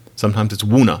hana, sometimes it's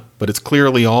wuna, but it's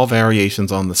clearly all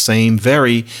variations on the same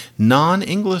very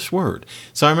non-English word.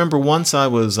 So I remember once I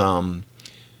was in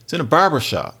a barber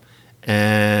shop,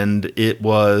 and it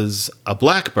was a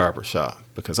black barber shop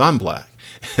because I'm black,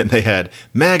 and they had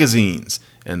magazines,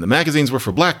 and the magazines were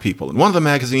for black people, and one of the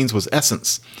magazines was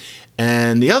Essence.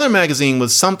 And the other magazine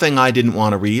was something I didn't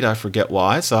want to read. I forget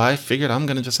why. So I figured I'm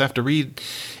going to just have to read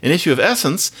an issue of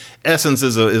Essence. Essence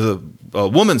is a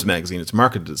woman's magazine. It's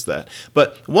marketed as that.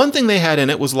 But one thing they had in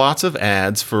it was lots of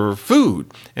ads for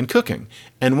food and cooking.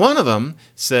 And one of them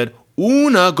said,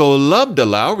 "Una go love the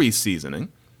Lowry seasoning."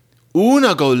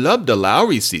 Una go love the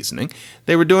Lowry seasoning.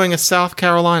 They were doing a South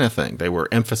Carolina thing. They were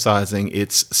emphasizing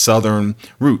its southern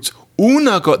roots.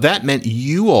 Una go, that meant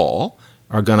you all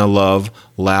are going to love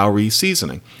Lowry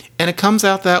seasoning. And it comes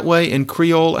out that way in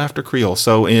Creole after Creole.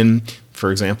 So in,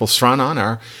 for example, Sranan,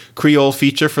 our Creole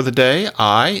feature for the day,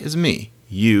 I is me.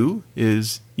 You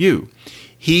is you.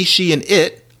 He, she, and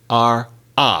it are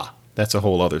ah. That's a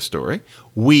whole other story.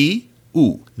 We,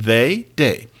 oo. They,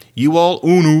 they. You all,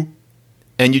 unu.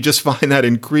 And you just find that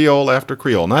in Creole after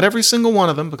Creole. Not every single one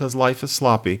of them because life is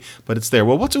sloppy, but it's there.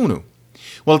 Well, what's unu?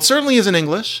 Well, it certainly isn't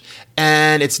English,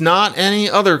 and it's not any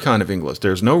other kind of English.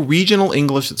 There's no regional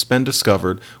English that's been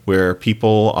discovered where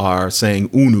people are saying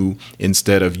unu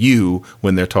instead of you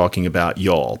when they're talking about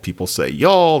y'all. People say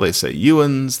y'all, they say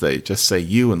you'ans, they just say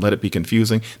you and let it be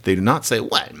confusing. They do not say,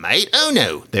 what, mate? Oh,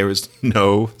 no. There is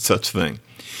no such thing.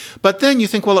 But then you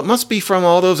think, well, it must be from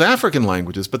all those African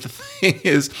languages. But the thing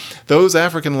is, those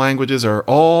African languages are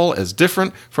all as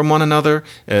different from one another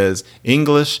as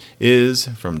English is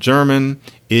from German,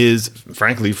 is,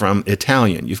 frankly, from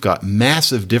Italian. You've got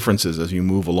massive differences as you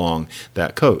move along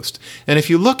that coast. And if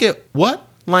you look at what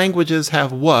languages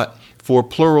have what for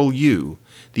plural you,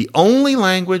 the only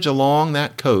language along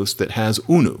that coast that has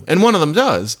Unu, and one of them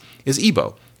does, is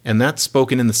Igbo. And that's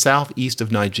spoken in the southeast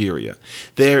of Nigeria.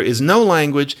 There is no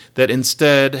language that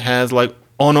instead has like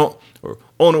Ono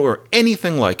or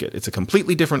anything like it. It's a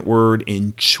completely different word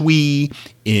in Twi,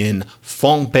 in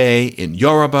Fongbe, in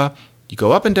Yoruba. You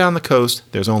go up and down the coast,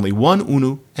 there's only one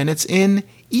Unu, and it's in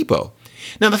Igbo.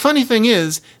 Now, the funny thing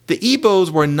is, the Igbos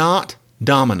were not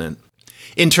dominant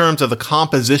in terms of the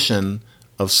composition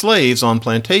of slaves on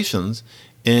plantations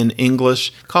in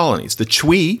English colonies. The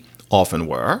Twi often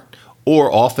were,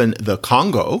 or often the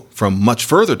Congo, from much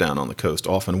further down on the coast,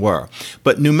 often were.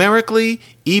 But numerically,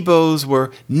 Igbos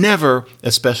were never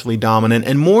especially dominant,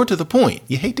 and more to the point,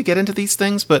 you hate to get into these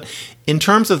things, but in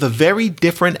terms of the very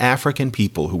different African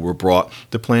people who were brought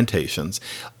to plantations,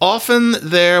 often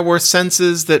there were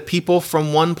senses that people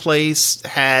from one place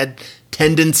had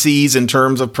tendencies in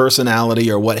terms of personality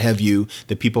or what have you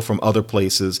that people from other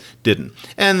places didn't.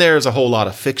 And there's a whole lot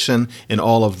of fiction in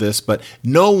all of this, but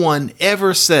no one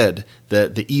ever said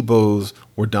that the Igbos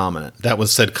were dominant. That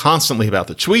was said constantly about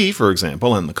the Twi, for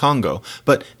example, and the Congo,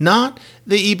 but not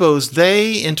the Igbos.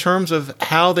 They, in terms of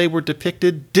how they were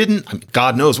depicted,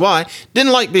 God knows why,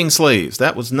 didn't like being slaves.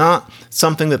 That was not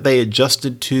something that they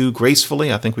adjusted to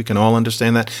gracefully. I think we can all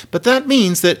understand that. But that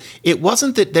means that it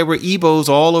wasn't that there were Igbos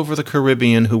all over the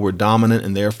Caribbean who were dominant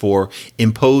and therefore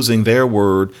imposing their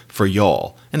word for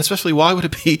y'all. And especially, why would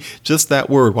it be just that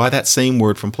word? Why that same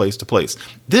word from place to place?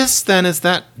 This, then, is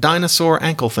that dinosaur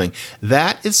ankle thing.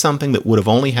 That is something that would have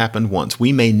only happened once.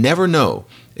 We may never know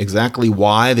exactly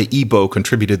why the Igbo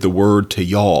contributed the word to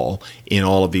y'all in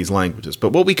all of these languages.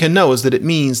 But what we can know is that it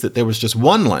means that there was just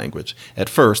one language at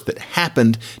first that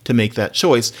happened to make that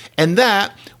choice. And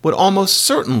that would almost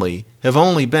certainly have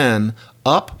only been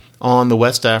up on the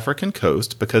West African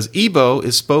coast, because Igbo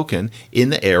is spoken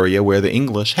in the area where the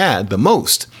English had the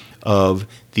most of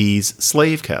these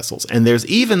slave castles. And there's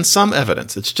even some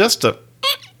evidence, it's just of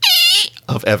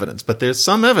evidence, but there's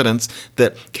some evidence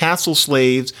that castle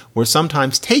slaves were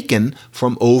sometimes taken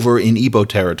from over in Igbo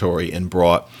territory and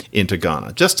brought into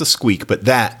Ghana. Just a squeak, but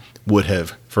that would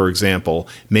have, for example,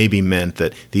 maybe meant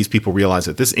that these people realized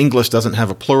that this English doesn't have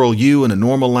a plural U and a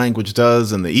normal language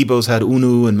does, and the Igbos had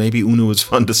Unu, and maybe Unu is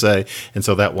fun to say, and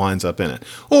so that winds up in it.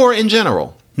 Or in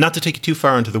general, not to take it too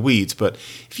far into the weeds, but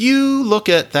if you look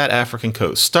at that African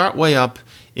coast, start way up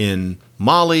in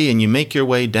Mali and you make your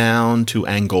way down to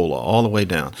Angola, all the way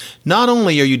down. Not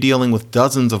only are you dealing with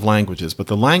dozens of languages, but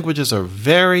the languages are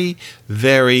very,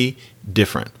 very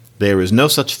different. There is no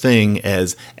such thing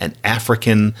as an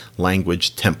African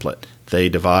language template. They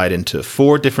divide into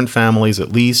 4 different families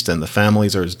at least, and the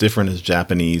families are as different as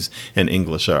Japanese and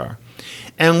English are.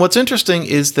 And what's interesting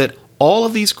is that all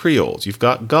of these Creoles, you've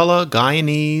got Gullah,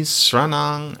 Guyanese,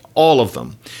 Sranang, all of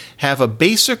them, have a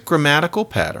basic grammatical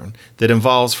pattern that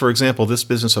involves, for example, this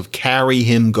business of carry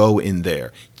him, go in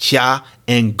there. Cha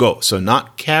and go. So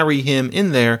not carry him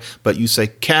in there, but you say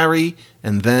carry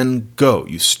and then go.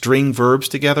 You string verbs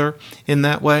together in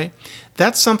that way.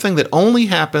 That's something that only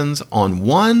happens on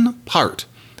one part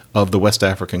of the West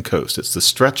African coast. It's the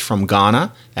stretch from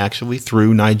Ghana actually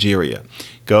through Nigeria.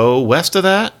 Go west of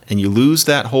that and you lose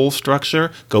that whole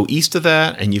structure. Go east of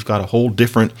that and you've got a whole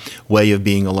different way of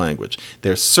being a language.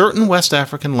 There's certain West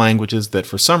African languages that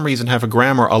for some reason have a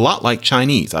grammar a lot like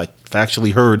Chinese. I've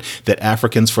actually heard that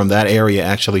Africans from that area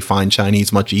actually find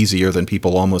Chinese much easier than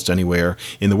people almost anywhere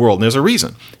in the world. And there's a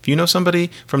reason. If you know somebody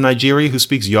from Nigeria who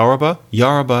speaks Yoruba,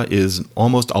 Yoruba is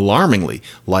almost alarmingly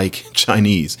like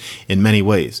Chinese in many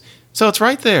ways. So it's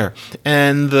right there.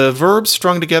 And the verb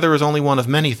strung together is only one of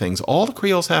many things. All the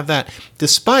Creoles have that,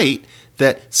 despite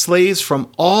that slaves from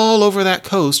all over that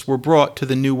coast were brought to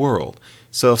the New World.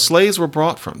 So if slaves were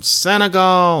brought from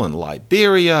Senegal and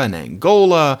Liberia and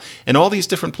Angola and all these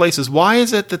different places, why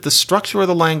is it that the structure of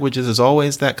the languages is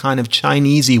always that kind of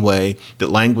Chinesey way that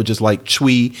languages like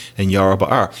Twi and Yoruba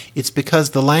are? It's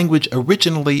because the language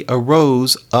originally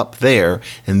arose up there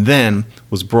and then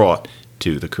was brought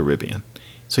to the Caribbean.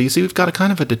 So you see, we've got a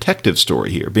kind of a detective story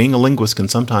here. Being a linguist can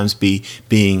sometimes be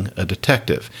being a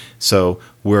detective. So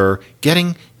we're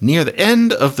getting near the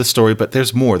end of the story, but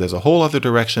there's more. There's a whole other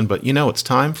direction. But, it's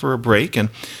time for a break. And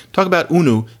talk about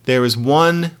Unu. There is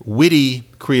one witty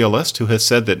Creolist who has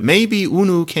said that maybe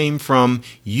Unu came from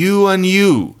you and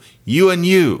you. You and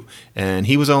you. And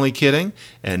he was only kidding.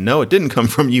 And no, it didn't come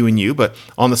from you and you. But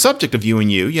on the subject of you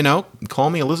and you, call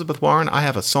me Elizabeth Warren. I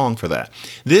have a song for that.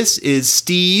 This is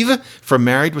Steve from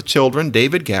Married with Children,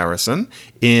 David Garrison,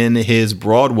 in his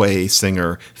Broadway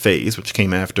singer phase, which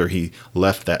came after he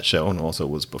left that show and also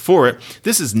was before it.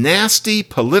 This is Nasty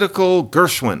Political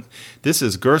Gershwin. This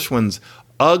is Gershwin's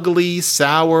ugly,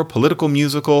 sour political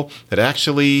musical that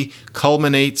actually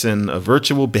culminates in a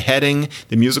virtual beheading.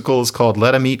 The musical is called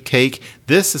Let 'Em Eat Cake.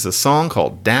 This is a song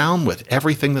called Down with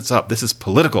Everything That's Up. This is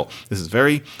political. This is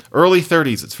very early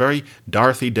 30s. It's very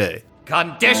Dorothy Day.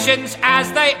 Conditions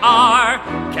as they are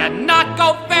cannot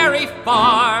go very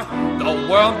far. The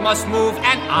world must move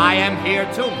and I am here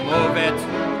to move it.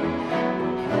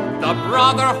 The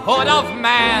brotherhood of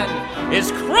man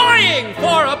is crying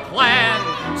for a plan.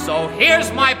 So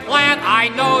here's my plan, I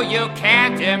know you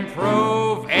can't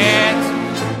improve it.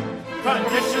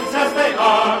 Conditions as they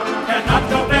are cannot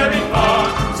go very far.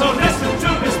 So listen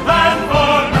to this plan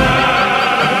for man.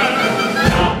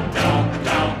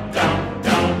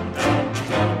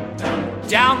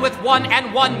 Down with one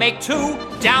and one make two.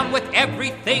 Down with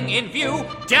everything in view.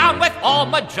 Down with all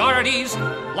majorities.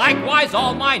 Likewise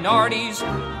all minorities.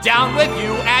 Down with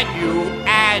you and you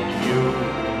and you.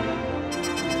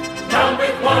 Down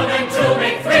with one and two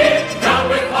make three. Down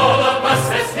with all of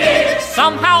us as here.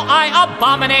 Somehow I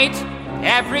abominate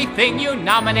everything you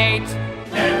nominate.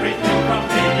 Everything from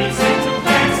ABC to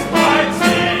XYZ.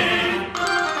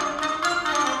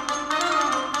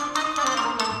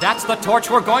 That's the torch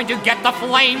we're going to get the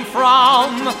flame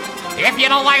from. If you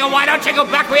don't like it, why don't you go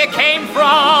back where you came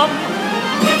from?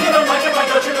 If you don't like it, why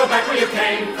don't you go back where you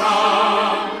came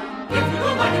from? If you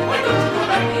don't like it, why don't you go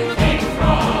back where you came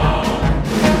from?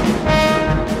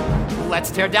 Let's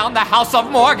tear down the House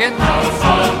of Morgan. House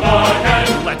of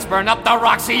Morgan. Let's burn up the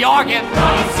Roxy organ.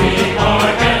 Roxy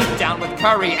organ. Down with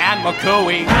Curry and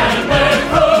McCooey. And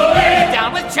McCooey.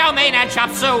 Down with chow mein and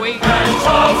chop suey. And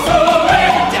chop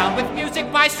suey. Down with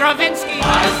music by Stravinsky.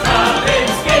 By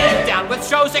Stravinsky. Down with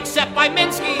shows except by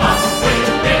Minsky.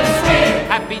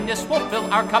 Happiness will fill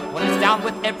our cup when it's down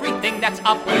with everything that's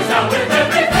up. When it's down with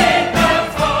everything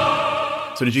that's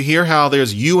up. So did you hear how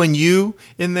there's you and you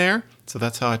in there? So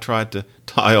that's how I tried to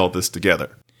tie all this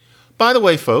together. By the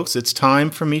way, folks, it's time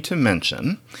for me to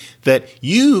mention that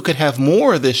you could have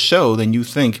more of this show than you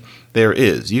think there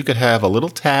is. You could have a little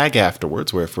tag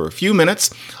afterwards where for a few minutes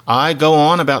I go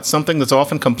on about something that's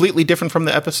often completely different from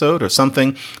the episode or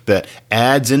something that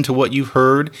adds into what you've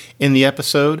heard in the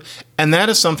episode. And that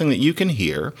is something that you can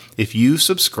hear if you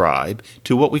subscribe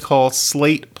to what we call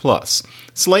Slate Plus.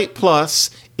 Slate Plus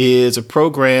is a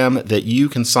program that you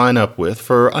can sign up with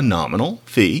for a nominal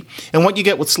fee. And what you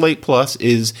get with Slate Plus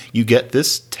is you get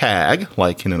this tag,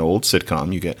 like in an old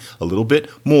sitcom. You get a little bit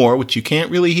more, which you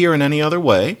can't really hear in any other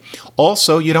way.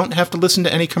 Also, you don't have to listen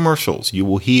to any commercials. You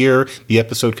will hear the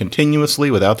episode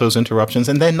continuously without those interruptions.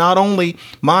 And then not only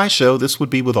my show, this would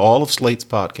be with all of Slate's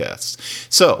podcasts.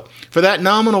 So for that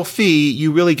nominal fee,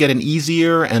 you really get an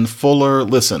easier and fuller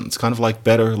listen. It's kind of like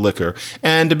better liquor.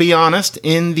 And to be honest,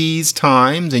 in these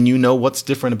times, and you know what's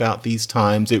different about these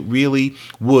times, it really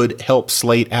would help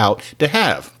Slate out to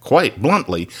have, quite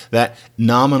bluntly, that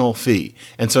nominal fee.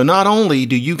 And so not only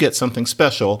do you get something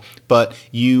special, but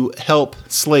you help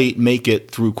Slate make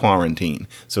it through quarantine,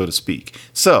 so to speak.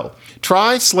 So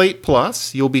try Slate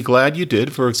Plus. You'll be glad you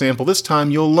did. For example, this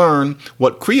time you'll learn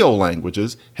what Creole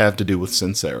languages have to do with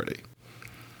sincerity.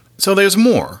 So there's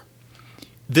more.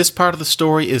 This part of the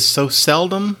story is so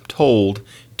seldom told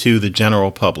to the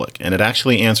general public, and it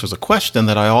actually answers a question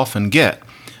that I often get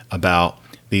about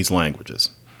these languages.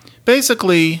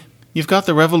 Basically, you've got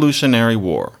the Revolutionary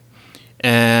War,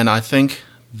 and I think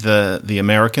the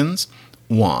Americans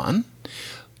won.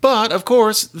 But, of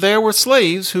course, there were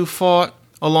slaves who fought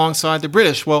alongside the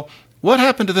British. Well, what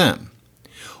happened to them?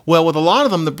 Well, with a lot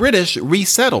of them, the British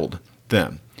resettled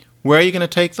them. Where are you going to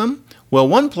take them? Well,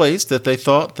 one place that they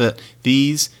thought that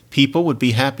these people would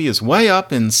be happy is way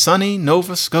up in sunny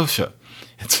Nova Scotia.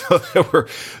 And so there were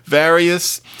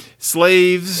various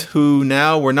slaves who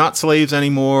now were not slaves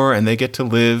anymore, and they get to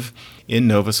live in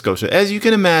Nova Scotia. As you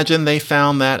can imagine, they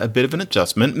found that a bit of an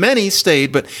adjustment. Many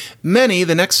stayed, but many,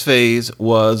 the next phase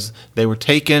was they were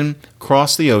taken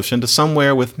across the ocean to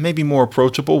somewhere with maybe more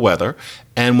approachable weather,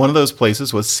 and one of those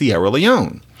places was Sierra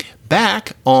Leone,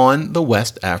 back on the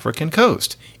West African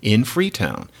coast, in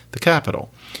Freetown, the capital.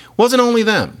 Wasn't only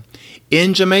them.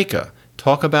 In Jamaica,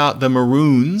 talk about the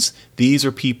Maroons. These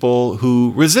are people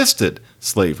who resisted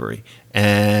slavery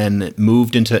and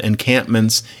moved into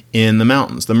encampments in the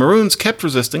mountains. The Maroons kept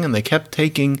resisting, and they kept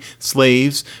taking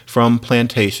slaves from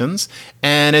plantations.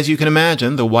 And as you can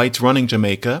imagine, the whites running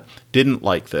Jamaica didn't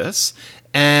like this.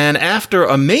 And after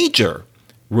a major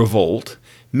revolt,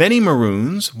 many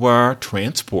Maroons were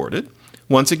transported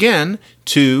once again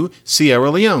to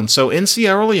Sierra Leone. So in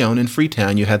Sierra Leone, in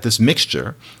Freetown, you had this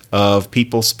mixture of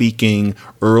people speaking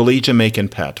early Jamaican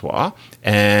patois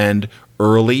and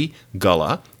early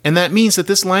Gullah, and that means that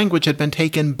this language had been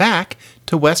taken back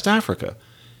to West Africa.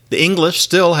 The English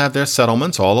still have their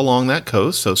settlements all along that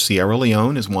coast, so Sierra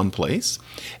Leone is one place.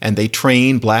 And they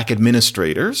train black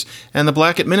administrators, and the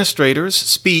black administrators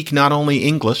speak not only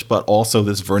English, but also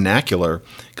this vernacular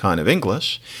kind of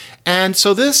English. And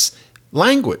so this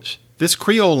language, this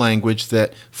Creole language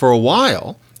that for a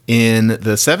while in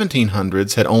the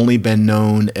 1700s had only been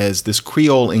known as this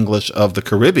Creole English of the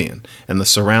Caribbean and the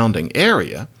surrounding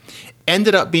area,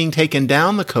 ended up being taken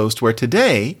down the coast where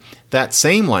today that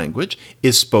same language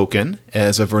is spoken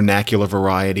as a vernacular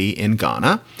variety in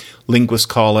Ghana. Linguists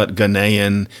call it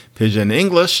Ghanaian Pidgin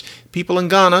English. People in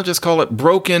Ghana just call it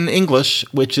broken English,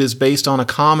 which is based on a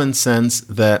common sense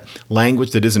that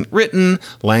language that isn't written,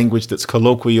 language that's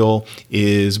colloquial,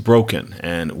 is broken.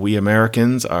 And we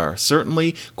Americans are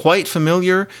certainly quite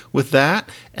familiar with that.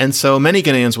 And so many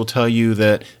Ghanaians will tell you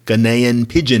that Ghanaian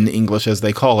Pidgin English, as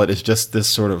they call it, is just this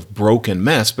sort of broken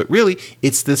mess. But really,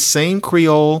 it's this same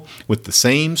Creole with the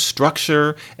same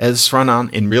structure as Sranan.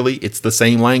 And really, it's the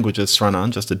same language as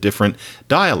Sranan, just a different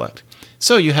dialect.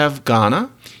 So you have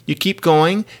Ghana. You keep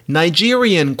going.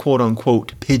 Nigerian,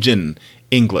 quote-unquote, Pidgin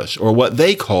English, or what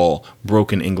they call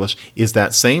broken English, is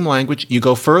that same language. You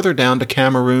go further down to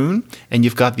Cameroon, and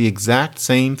you've got the exact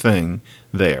same thing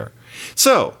there.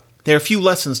 So there are a few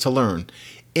lessons to learn.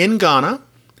 In Ghana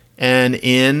and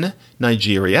in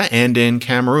Nigeria and in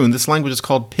Cameroon, this language is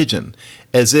called Pidgin,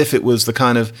 as if it was the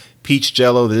kind of peach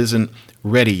jello that isn't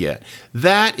ready yet.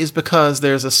 That is because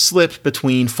there's a slip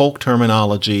between folk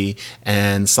terminology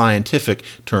and scientific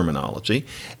terminology.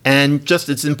 And just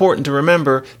it's important to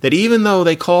remember that even though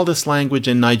they call this language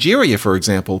in Nigeria, for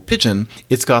example, Pidgin,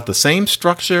 it's got the same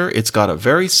structure, it's got a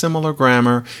very similar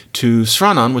grammar to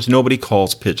Sranan, which nobody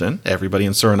calls Pidgin. Everybody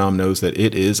in Suriname knows that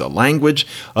it is a language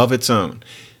of its own.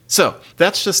 So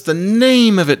that's just the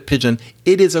name of it, Pidgin.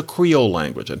 It is a Creole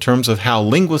language. In terms of how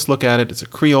linguists look at it, it's a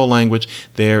Creole language.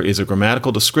 There is a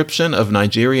grammatical description of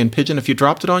Nigerian Pidgin. If you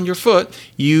dropped it on your foot,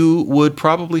 you would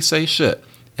probably say shit.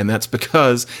 And that's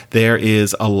because there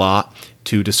is a lot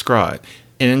to describe.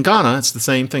 And in Ghana, it's the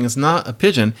same thing. It's not a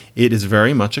Pidgin. It is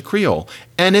very much a Creole.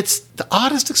 And it's the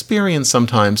oddest experience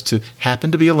sometimes to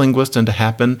happen to be a linguist and to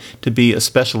happen to be a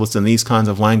specialist in these kinds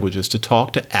of languages, to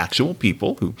talk to actual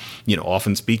people who,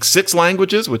 often speak 6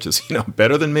 languages, which is,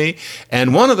 better than me.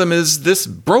 And one of them is this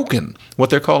broken,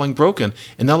 what they're calling broken.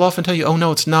 And they'll often tell you, oh,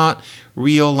 no, it's not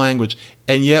real language.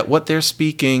 And yet what they're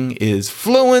speaking is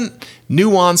fluent,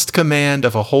 nuanced command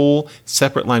of a whole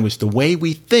separate language. The way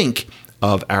we think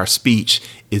of our speech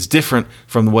is different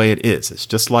from the way it is. It's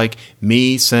just like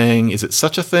me saying, is it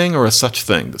such a thing or a such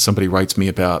thing that somebody writes me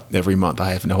about every month?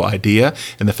 I have no idea.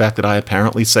 And the fact that I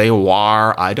apparently say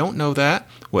war, I don't know that.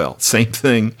 Well, same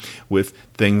thing with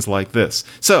things like this.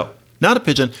 So, not a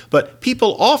Pidgin, but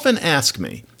people often ask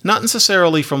me, not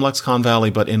necessarily from Lexicon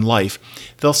Valley, but in life,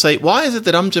 they'll say, why is it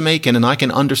that I'm Jamaican and I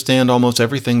can understand almost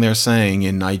everything they're saying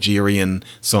in Nigerian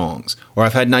songs? Or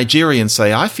I've had Nigerians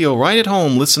say, I feel right at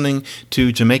home listening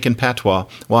to Jamaican patois.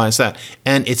 Why is that?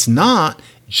 And it's not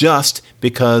just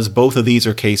because both of these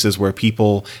are cases where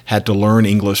people had to learn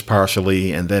English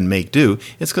partially and then make do.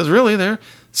 It's because really they're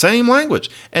same language.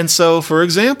 And so, for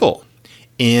example,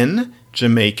 in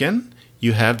Jamaican,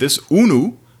 you have this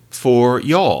unu for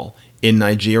y'all. In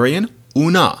Nigerian,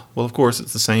 una. Well, of course,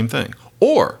 it's the same thing.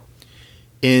 Or,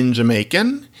 in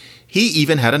Jamaican, he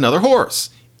even had another horse.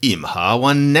 Imha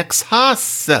one next ha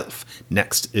self.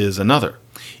 Next is another.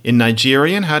 In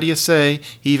Nigerian, how do you say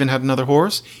he even had another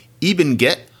horse? Ibn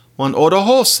get one other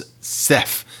horse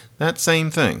sef. That same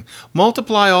thing.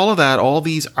 Multiply all of that, all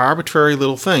these arbitrary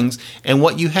little things, and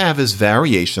what you have is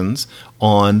variations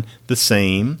on the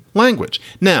same language.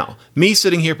 Now, me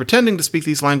sitting here pretending to speak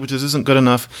these languages isn't good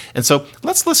enough, and so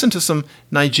let's listen to some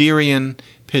Nigerian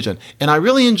Pidgin. And I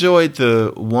really enjoyed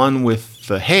the one with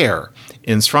the hair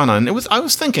in Sranan. I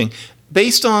was thinking,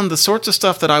 based on the sorts of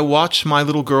stuff that I watch my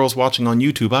little girls watching on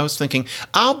YouTube, I was thinking,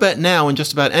 I'll bet now in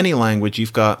just about any language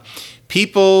you've got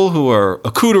people who are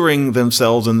accoutring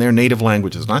themselves in their native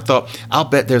languages. And I thought, I'll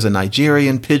bet there's a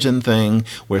Nigerian Pidgin thing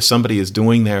where somebody is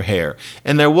doing their hair.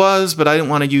 And there was, but I didn't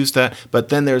want to use that. But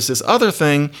then there's this other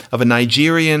thing of a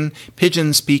Nigerian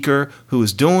Pidgin speaker who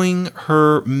is doing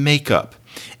her makeup.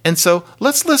 And so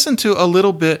let's listen to a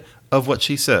little bit of what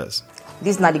she says.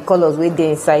 These are the colors wey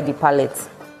dey inside the palette.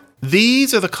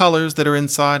 These are the colors that are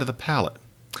inside of the palette.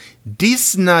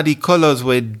 These na the colors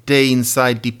wey dey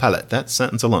inside the palette. That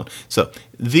sentence alone. So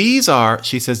these are,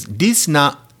 she says, this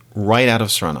na right out of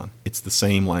Sranan. It's the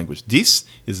same language. This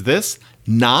is this.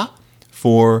 Na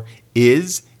for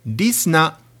is. This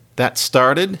na, that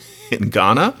started in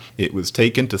Ghana. It was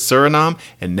taken to Suriname,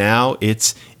 and now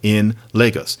it's in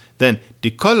Lagos. Then the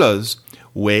colors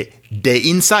we de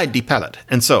inside the palette.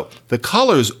 And so the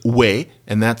colors we,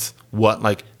 and that's what,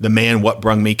 like the man what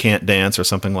brung me can't dance or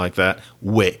something like that,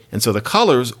 we. And so the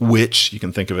colors, which you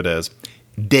can think of it as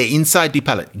de inside the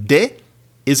palette. De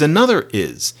is another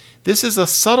is. This is a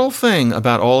subtle thing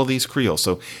about all of these creoles.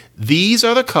 So these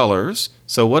are the colors.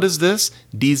 So what is this?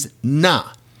 These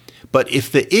na. But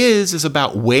if the is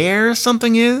about where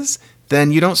something is,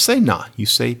 then you don't say na, you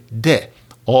say de.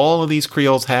 All of these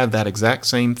creoles have that exact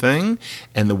same thing,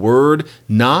 and the word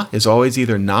na is always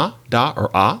either na, da, or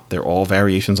a. They're all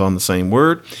variations on the same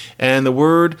word. And the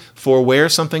word for where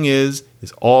something is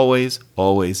always,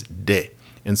 always de.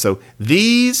 And so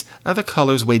these are the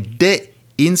colors we de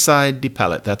inside the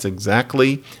palette. That's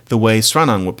exactly the way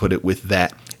Sranang would put it with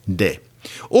that de.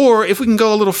 Or if we can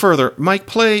go a little further, Mike,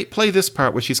 play this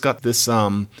part where she's got this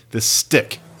this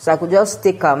stick. So I could just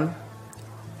stick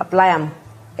apply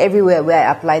everywhere where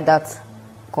I apply that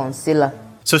concealer.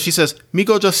 So she says, "Mi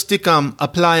go just stick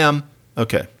apply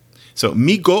Okay. So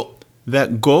mi go,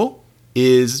 that go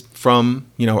is from,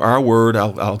 our word,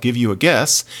 I'll give you a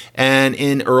guess. And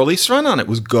in early Sranan, it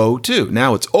was go too.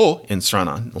 Now it's o in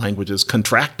Sranan. Languages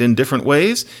contract in different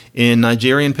ways. In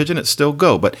Nigerian Pidgin, it's still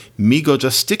go. But mi go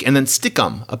just stick, and then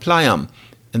stickum, apply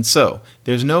And so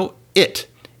there's no it.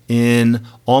 In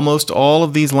almost all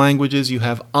of these languages, you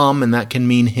have and that can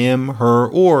mean him, her,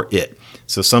 or it.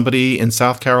 So somebody in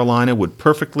South Carolina would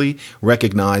perfectly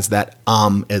recognize that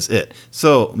as it.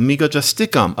 So, migo just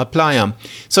stickum, apply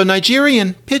So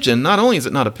Nigerian Pidgin, not only is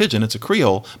it not a Pidgin, it's a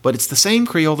Creole, but it's the same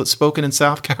Creole that's spoken in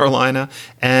South Carolina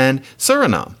and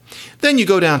Suriname. Then you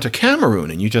go down to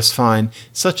Cameroon and you just find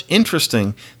such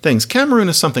interesting things. Cameroon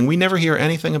is something, we never hear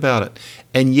anything about it.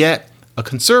 And yet, a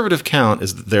conservative count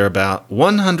is that there are about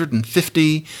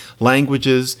 150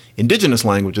 languages, indigenous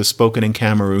languages spoken in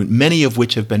Cameroon, many of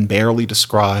which have been barely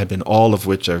described and all of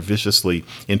which are viciously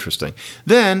interesting.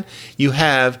 Then you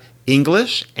have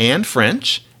English and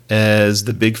French as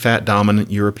the big fat dominant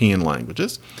European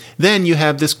languages. Then you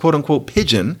have this quote-unquote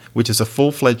Pidgin, which is a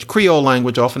full-fledged Creole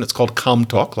language. Often it's called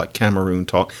Kamtok, like Cameroon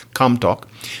talk, Kamtok.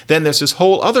 Then there's this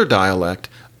whole other dialect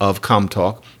of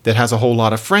Kamtok that has a whole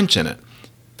lot of French in it.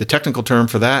 The technical term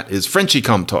for that is Frenchy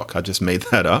Kamtok. I just made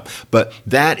that up. But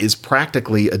that is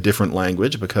practically a different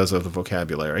language because of the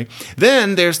vocabulary.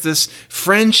 Then there's this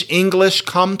French-English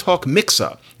Kamtok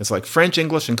mix-up. It's like French,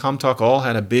 English, and Kamtok all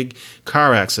had a big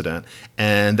car accident,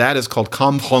 and that is called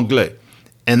Kam-Franglais.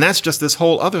 And that's just this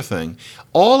whole other thing.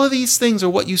 All of these things are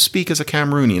what you speak as a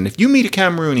Cameroonian. If you meet a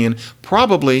Cameroonian,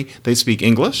 probably they speak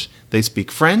English, they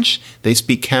speak French, they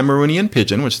speak Cameroonian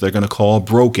Pidgin, which they're going to call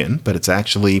broken, but it's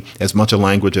actually as much a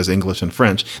language as English and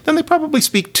French. Then they probably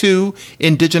speak two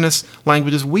indigenous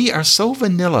languages. We are so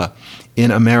vanilla in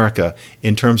America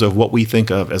in terms of what we think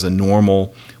of as a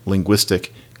normal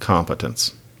linguistic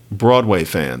competence. Broadway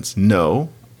fans, no,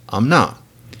 I'm not.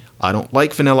 I don't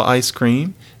like Vanilla Ice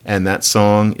Cream, and that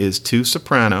song is too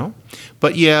soprano.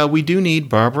 But yeah, we do need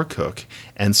Barbara Cook.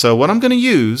 And so what I'm going to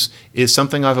use is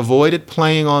something I've avoided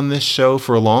playing on this show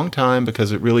for a long time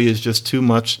because it really is just too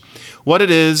much what it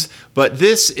is. But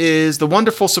this is the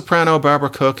wonderful soprano Barbara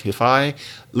Cook. If I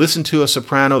listen to a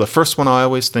soprano, the first one I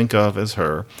always think of is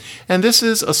her. And this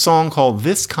is a song called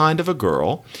This Kind of a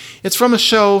Girl. It's from a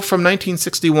show from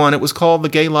 1961. It was called The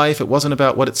Gay Life. It wasn't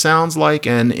about what it sounds like.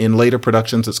 And in later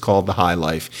productions, it's called The High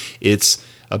Life. It's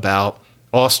about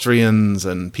Austrians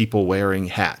and people wearing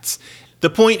hats. The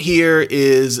point here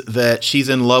is that she's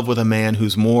in love with a man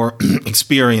who's more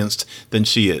experienced than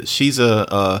she is. She's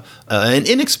an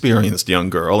inexperienced young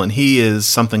girl, and he is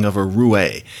something of a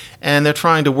roue. And they're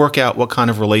trying to work out what kind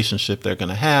of relationship they're going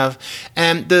to have.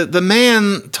 And the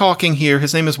man talking here,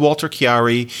 his name is Walter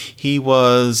Chiari. He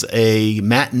was a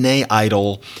matinee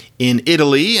idol in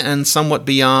Italy and somewhat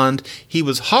beyond. He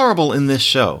was horrible in this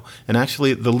show. And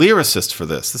actually, the lyricist for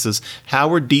this is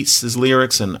Howard Dietz's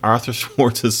lyrics and Arthur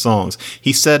Schwartz's songs.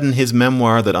 He said in his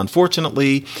memoir that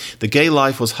unfortunately, the gay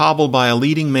life was hobbled by a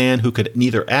leading man who could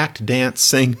neither act, dance,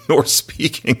 sing, nor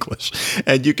speak English.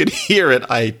 And you can hear it.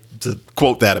 To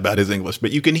quote that about his English,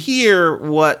 but you can hear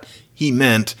what he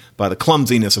meant by the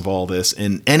clumsiness of all this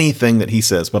in anything that he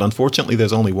says. But unfortunately,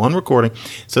 there's only one recording.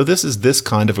 So this is This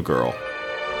Kind of a Girl.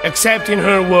 Except in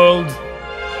her world,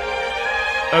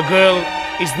 a girl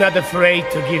is not afraid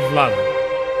to give love.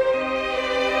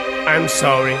 I'm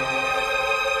sorry.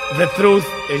 The truth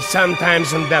is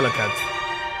sometimes indelicate.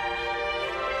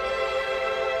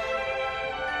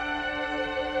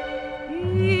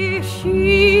 Is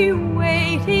she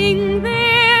waiting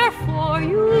there for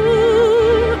you,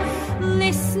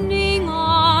 listening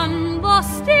on the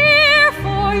stair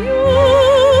for you?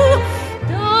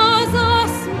 Does a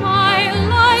smile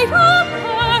light up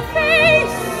her face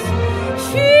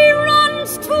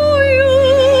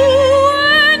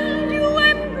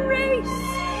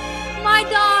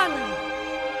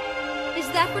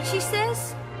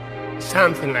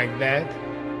Something like that.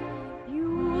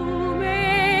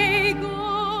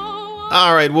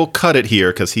 All right, we'll cut it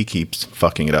here because he keeps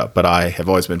fucking it up. But I have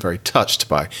always been very touched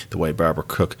by the way Barbara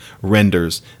Cook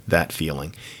renders that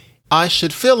feeling. I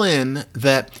should fill in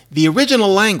that the original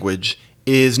language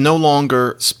is no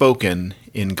longer spoken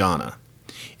in Ghana.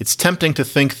 It's tempting to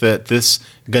think that this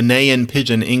Ghanaian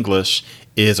Pidgin English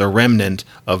is a remnant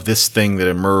of this thing that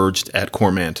emerged at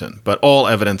Cormanton. But all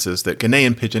evidence is that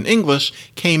Ghanaian Pidgin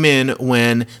English came in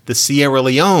when the Sierra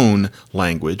Leone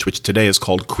language, which today is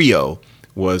called Creole,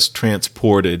 was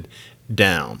transported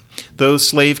down. Those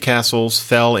slave castles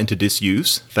fell into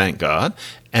disuse, thank God,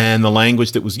 and the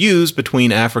language that was used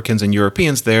between Africans and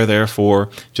Europeans there, therefore,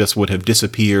 just would have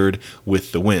disappeared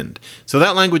with the wind. So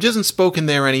that language isn't spoken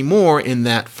there anymore in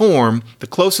that form. The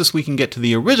closest we can get to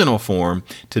the original form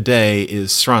today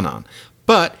is Sranan.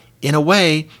 But, in a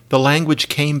way, the language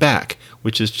came back,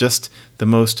 which is just the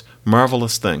most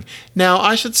marvelous thing. Now,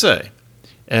 I should say,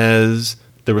 as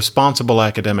the responsible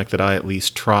academic that I at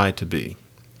least try to be,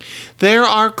 there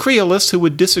are Creolists who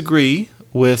would disagree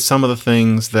with some of the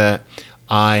things that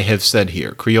I have said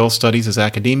here. Creole studies is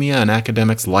academia, and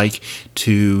academics like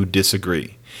to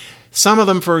disagree. Some of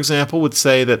them, for example, would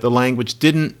say that the language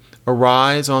didn't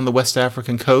arise on the West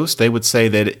African coast. They would say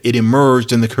that it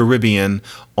emerged in the Caribbean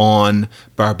on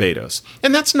Barbados.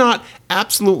 And that's not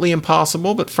absolutely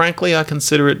impossible, but frankly, I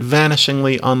consider it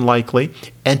vanishingly unlikely.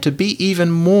 And to be even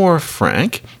more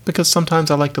frank, because sometimes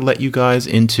I like to let you guys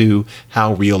into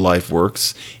how real life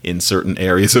works in certain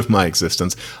areas of my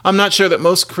existence, I'm not sure that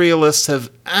most Creolists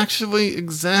have actually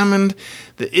examined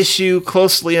the issue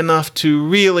closely enough to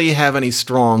really have any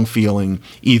strong feeling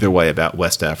either way about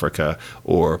West Africa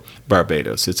or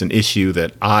Barbados. It's an issue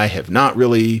that I have not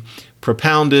really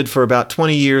propounded for about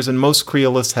 20 years, and most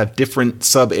Creolists have different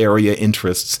sub-area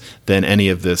interests than any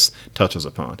of this touches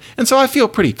upon. And so I feel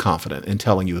pretty confident in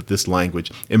telling you that this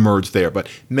language emerged there. But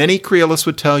many Creolists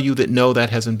would tell you that no,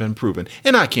 that hasn't been proven.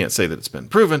 And I can't say that it's been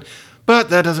proven, but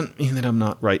that doesn't mean that I'm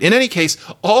not right. In any case,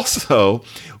 also,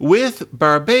 with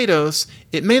Barbados,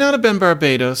 it may not have been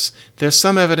Barbados. There's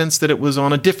some evidence that it was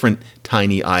on a different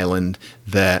tiny island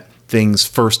that things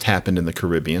first happened in the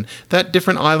Caribbean. That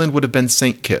different island would have been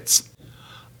St. Kitts.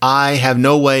 I have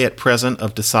no way at present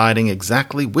of deciding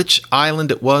exactly which island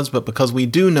it was, but because we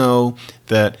do know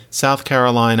that South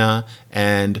Carolina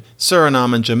and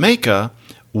Suriname and Jamaica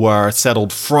were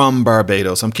settled from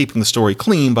Barbados, I'm keeping the story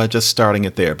clean by just starting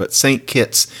it there. But St.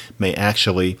 Kitts may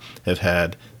actually have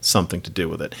had something to do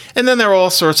with it. And then there are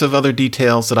all sorts of other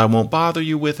details that I won't bother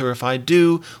you with, or if I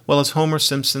do, well, as Homer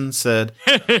Simpson said,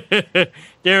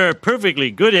 there are perfectly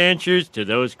good answers to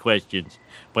those questions,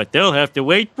 but they'll have to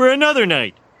wait for another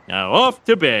night. Now off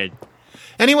to bed.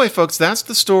 Anyway, folks, that's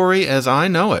the story as I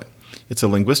know it. It's a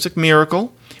linguistic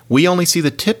miracle. We only see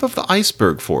the tip of the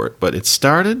iceberg for it, but it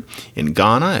started in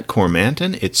Ghana at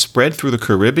Cormanton. It spread through the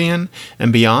Caribbean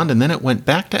and beyond, and then it went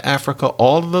back to Africa.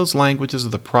 All of those languages are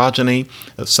the progeny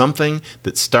of something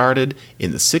that started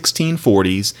in the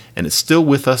 1640s and is still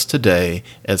with us today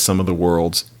as some of the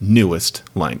world's newest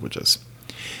languages.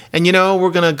 And you know,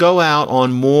 we're going to go out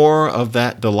on more of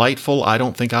that delightful, I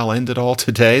don't think I'll end it all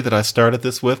today, that I started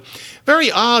this with. Very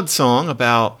odd song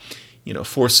about,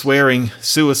 forswearing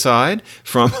suicide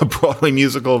from a Broadway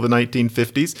musical of the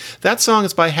 1950s. That song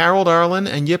is by Harold Arlen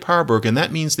and Yip Harburg, and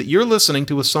that means that you're listening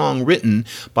to a song written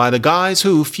by the guys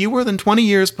who, fewer than 20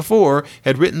 years before,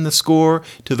 had written the score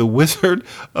to The Wizard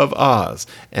of Oz.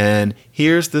 And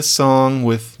here's this song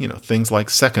with, things like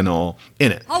Seconal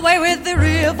in it. Away with the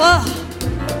river,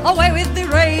 away with the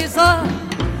razor,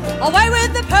 away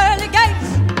with the pearly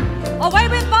gates, away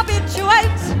with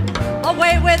barbiturates,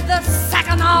 away with the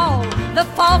Seconal, the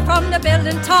fall from the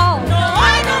building tall. No,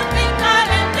 I don't think I'll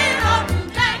end it all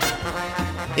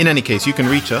today. In any case, you can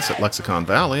reach us at Lexicon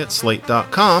Valley at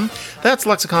slate.com. That's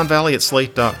Lexicon Valley at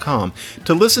slate.com.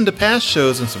 To listen to past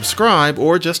shows and subscribe,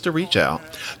 or just to reach out,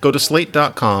 go to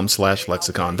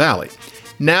slate.com/Lexicon Valley.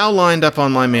 Now lined up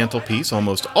on my mantelpiece,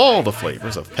 almost all the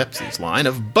flavors of Pepsi's line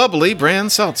of bubbly brand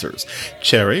seltzers.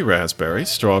 Cherry, raspberry,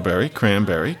 strawberry,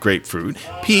 cranberry, grapefruit,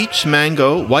 peach,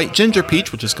 mango, white ginger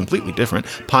peach, which is completely different,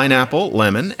 pineapple,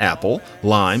 lemon, apple,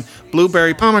 lime,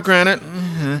 blueberry, pomegranate,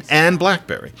 and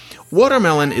blackberry.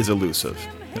 Watermelon is elusive,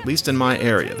 at least in my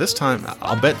area. This time,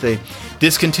 I'll bet they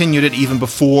discontinued it even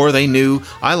before they knew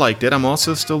I liked it. I'm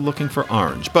also still looking for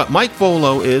orange. But Mike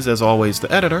Volo is, as always,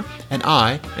 the editor, and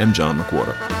I am John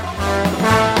McWhorter.